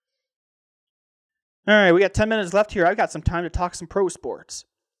 All right, we got 10 minutes left here. I've got some time to talk some pro sports.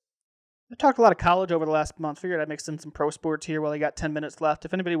 I talked a lot of college over the last month. Figured I'd mix in some pro sports here while I got 10 minutes left.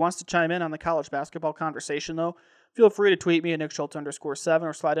 If anybody wants to chime in on the college basketball conversation, though, feel free to tweet me at NickSchultz_7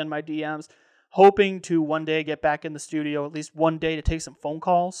 or slide in my DMs. Hoping to one day get back in the studio, at least one day, to take some phone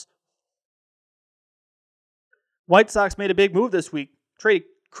calls. White Sox made a big move this week. Traded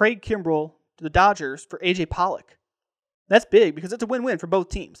Craig Kimbrell to the Dodgers for A.J. Pollock. That's big because it's a win-win for both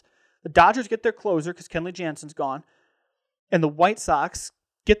teams. The Dodgers get their closer because Kenley Jansen's gone. And the White Sox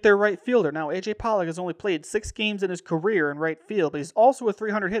get their right fielder. Now, A.J. Pollock has only played 6 games in his career in right field, but he's also a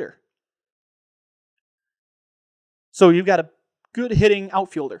 300 hitter. So you've got a good hitting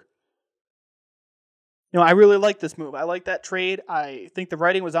outfielder. You know, I really like this move. I like that trade. I think the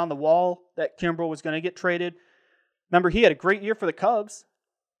writing was on the wall that Kimbrell was going to get traded. Remember, he had a great year for the Cubs.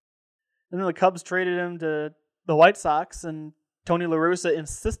 And then the Cubs traded him to the White Sox, and Tony La Russa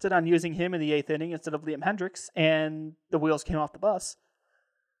insisted on using him in the 8th inning instead of Liam Hendricks, and the wheels came off the bus.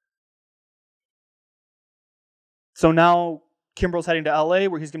 So now Kimbrell's heading to LA,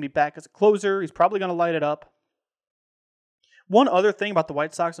 where he's going to be back as a closer. He's probably going to light it up. One other thing about the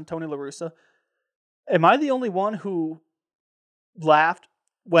White Sox and Tony La Russa. Am I the only one who laughed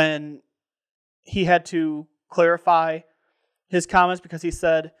when he had to clarify his comments? Because he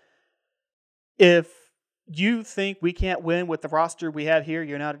said, if you think we can't win with the roster we have here,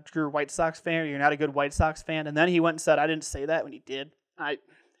 you're not a true White Sox fan, or you're not a good White Sox fan. And then he went and said, I didn't say that, when he did.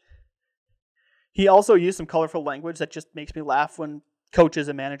 He also used some colorful language that just makes me laugh when coaches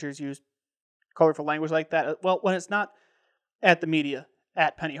and managers use colorful language like that. Well, when it's not at the media,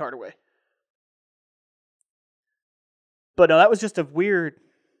 at Penny Hardaway. But no, that was just a weird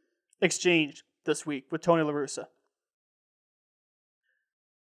exchange this week with Tony La Russa.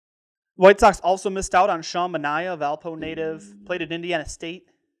 White Sox also missed out on Sean Manaea, Valpo native, played at Indiana State.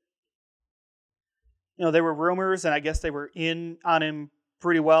 You know, there were rumors, and I guess they were in on him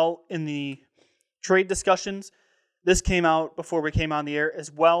pretty well in the trade discussions. This came out before we came on the air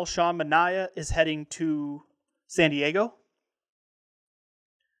as well. Sean Manaea is heading to San Diego.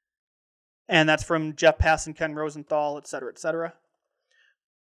 And that's from Jeff Pass and Ken Rosenthal, et cetera, et cetera.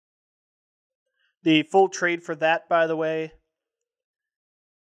 The full trade for that, by the way,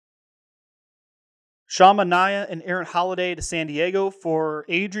 Sean Manaea and Aaron Holiday to San Diego for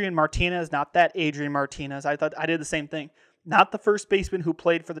Adrian Martinez. Not that Adrian Martinez. I thought I did the same thing. Not the first baseman who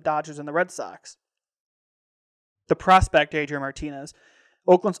played for the Dodgers and the Red Sox. The prospect Adrian Martinez.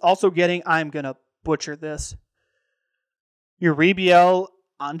 Oakland's also getting, I'm going to butcher this, Uribiel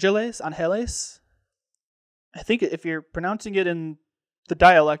Angeles. I think if you're pronouncing it in the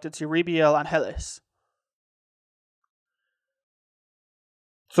dialect, it's Uribiel Angeles.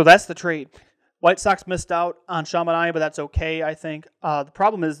 So that's the trade. White Sox missed out on Sean Manaea, but that's okay, I think. The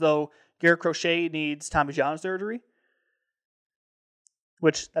problem is, though, Garrett Crochet needs Tommy John surgery,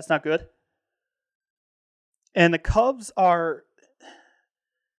 which that's not good. And the Cubs are...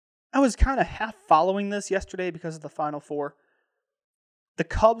 I was kind of half following this yesterday because of the Final Four. The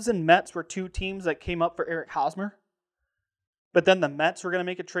Cubs and Mets were two teams that came up for Eric Hosmer. But then the Mets were going to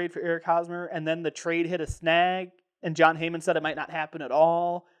make a trade for Eric Hosmer, and then the trade hit a snag, and John Heyman said it might not happen at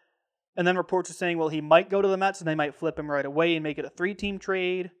all. And then reports are saying, well, he might go to the Mets, and they might flip him right away and make it a 3-team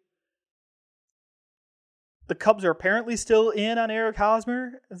trade. The Cubs are apparently still in on Eric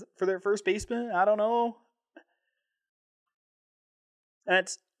Hosmer for their first baseman. I don't know.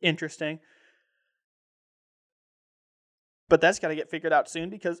 That's interesting. But that's got to get figured out soon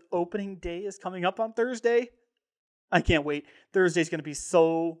because opening day is coming up on Thursday. I can't wait. Thursday's going to be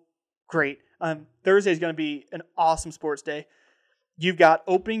so great. Thursday's going to be an awesome sports day. You've got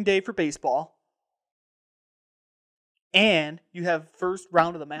opening day for baseball. And you have first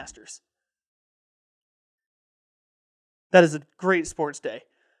round of the Masters. That is a great sports day.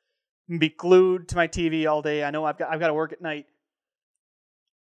 I'm going to be glued to my TV all day. I know I've got to work at night.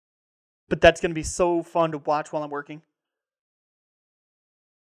 But that's going to be so fun to watch while I'm working.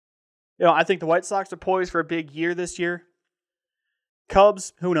 You know, I think the White Sox are poised for a big year this year.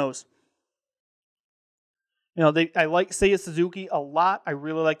 Cubs, who knows? You know, I like Seiya Suzuki a lot. I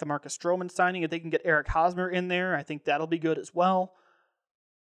really like the Marcus Stroman signing. If they can get Eric Hosmer in there, I think that'll be good as well.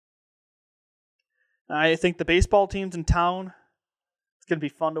 I think the baseball teams in town It's going to be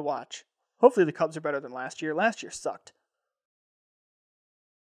fun to watch. Hopefully the Cubs are better than last year. Last year sucked.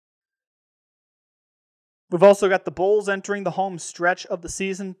 We've also got the Bulls entering the home stretch of the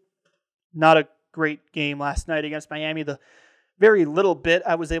season. Not a great game last night against Miami. The very little bit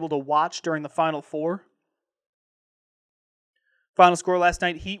I was able to watch during the Final Four. Final score last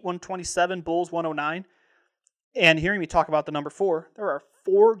night, Heat 127, Bulls 109. And hearing me talk about the number 4, there are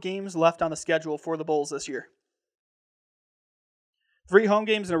 4 games left on the schedule for the Bulls this year. 3 home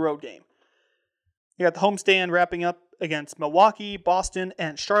games and a road game. You got the homestand wrapping up against Milwaukee, Boston,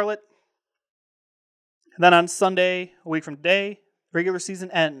 and Charlotte. And then on Sunday, a week from today, regular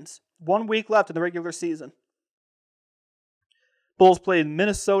season ends. 1 week left in the regular season. Bulls played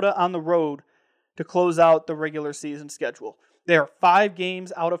Minnesota on the road to close out the regular season schedule. They are 5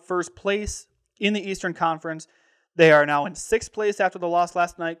 games out of first place in the Eastern Conference. They are now in 6th place after the loss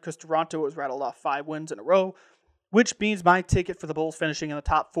last night because Toronto has rattled off 5 wins in a row, which means my ticket for the Bulls finishing in the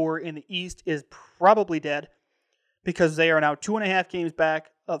top 4 in the East is probably dead because they are now 2.5 games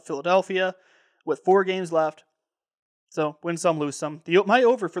back of Philadelphia with 4 games left. So win some, lose some. My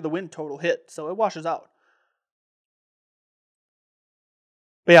over for the win total hit, so it washes out.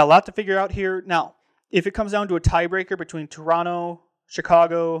 But yeah, a lot to figure out here. Now, if it comes down to a tiebreaker between Toronto,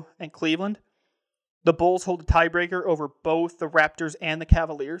 Chicago, and Cleveland, the Bulls hold a tiebreaker over both the Raptors and the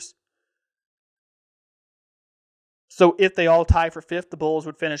Cavaliers. So if they all tie for 5th, the Bulls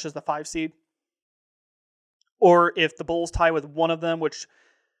would finish as the 5 seed. Or if the Bulls tie with one of them, which,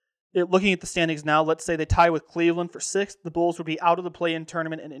 looking at the standings now, let's say they tie with Cleveland for 6th, the Bulls would be out of the play-in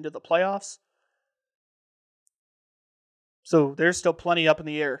tournament and into the playoffs. So there's still plenty up in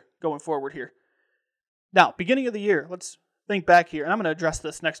the air going forward here. Now, beginning of the year, let's think back here. And I'm going to address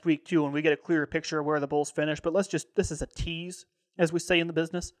this next week too when we get a clearer picture of where the Bulls finish. But this is a tease, as we say in the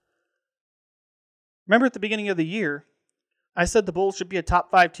business. Remember at the beginning of the year, I said the Bulls should be a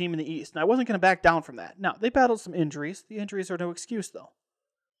top 5 team in the East. And I wasn't going to back down from that. Now, they battled some injuries. The injuries are no excuse, though.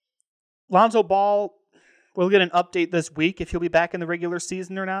 Lonzo Ball, we'll get an update this week if he'll be back in the regular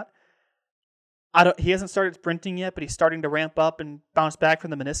season or not. He hasn't started sprinting yet, but he's starting to ramp up and bounce back from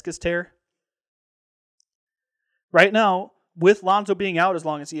the meniscus tear. Right now, with Lonzo being out as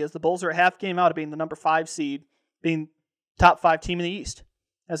long as he is, the Bulls are a half game out of being the number 5 seed, being top 5 team in the East,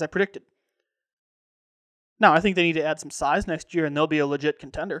 as I predicted. Now, I think they need to add some size next year, and they'll be a legit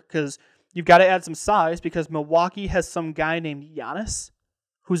contender, because you've got to add some size, because Milwaukee has some guy named Giannis,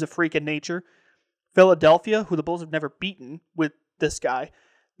 who's a freak in nature. Philadelphia, who the Bulls have never beaten with this guy,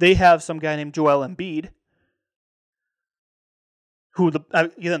 they have some guy named Joel Embiid, who the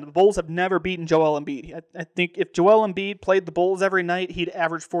Bulls have never beaten Joel Embiid. I think if Joel Embiid played the Bulls every night, he'd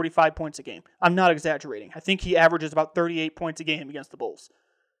average 45 points a game. I'm not exaggerating. I think he averages about 38 points a game against the Bulls.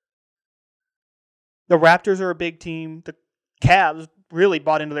 The Raptors are a big team. The Cavs really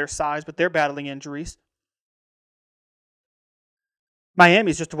bought into their size, but they're battling injuries.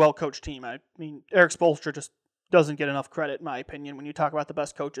 Miami's just a well-coached team. I mean, Eric Spoelstra just doesn't get enough credit, in my opinion, when you talk about the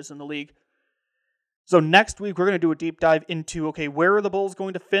best coaches in the league. So next week, we're going to do a deep dive into, okay, where are the Bulls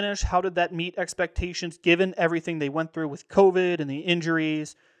going to finish? How did that meet expectations given everything they went through with COVID and the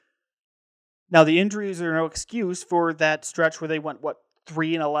injuries? Now, the injuries are no excuse for that stretch where they went,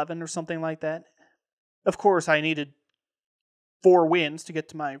 3-11 or something like that? Of course, I needed 4 wins to get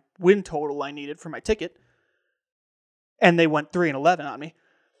to my win total I needed for my ticket. And they went 3-11 on me.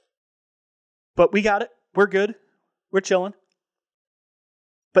 But we got it. We're good. We're chilling.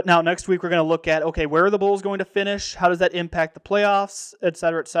 But now next week we're going to look at, okay, where are the Bulls going to finish? How does that impact the playoffs, et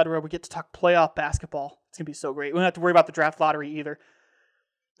cetera, et cetera. We get to talk playoff basketball. It's going to be so great. We don't have to worry about the draft lottery either,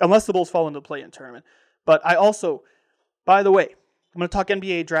 unless the Bulls fall into the play-in tournament. But I also, by the way, I'm going to talk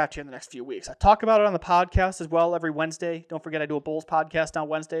NBA draft here in the next few weeks. I talk about it on the podcast as well every Wednesday. Don't forget I do a Bulls podcast on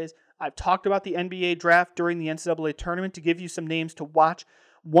Wednesdays. I've talked about the NBA draft during the NCAA tournament to give you some names to watch.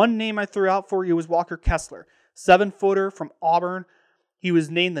 One name I threw out for you was Walker Kessler, 7-footer from Auburn. He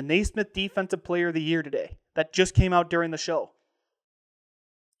was named the Naismith Defensive Player of the Year today. That just came out during the show.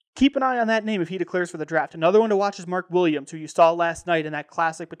 Keep an eye on that name if he declares for the draft. Another one to watch is Mark Williams, who you saw last night in that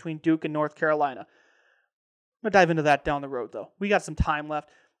classic between Duke and North Carolina. I'm going to dive into that down the road, though. We got some time left.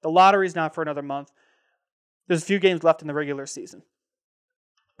 The lottery's not for another month. There's a few games left in the regular season.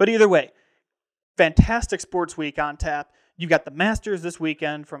 But either way, fantastic sports week on tap. You've got the Masters this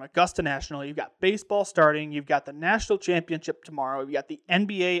weekend from Augusta National. You've got baseball starting. You've got the national championship tomorrow. You've got the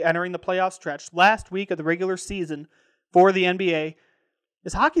NBA entering the playoff stretch. Last week of the regular season for the NBA.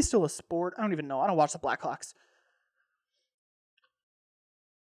 Is hockey still a sport? I don't even know. I don't watch the Blackhawks.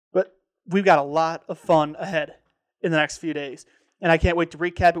 But we've got a lot of fun ahead in the next few days. And I can't wait to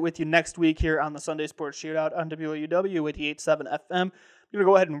recap it with you next week here on the Sunday Sports Shootout on WLUW 88.7 FM. I'm going to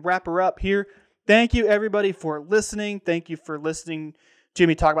go ahead and wrap her up here. Thank you, everybody, for listening. Thank you for listening to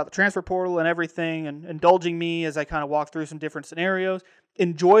me talk about the transfer portal and everything and indulging me as I kind of walk through some different scenarios.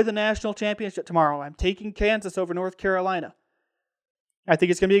 Enjoy the national championship tomorrow. I'm taking Kansas over North Carolina. I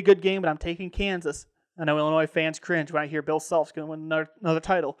think it's going to be a good game, but I'm taking Kansas. I know Illinois fans cringe when I hear Bill Self's going to win another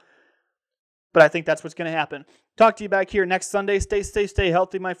title. But I think that's what's going to happen. Talk to you back here next Sunday. Stay safe, stay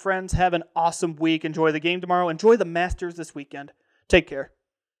healthy, my friends. Have an awesome week. Enjoy the game tomorrow. Enjoy the Masters this weekend. Take care.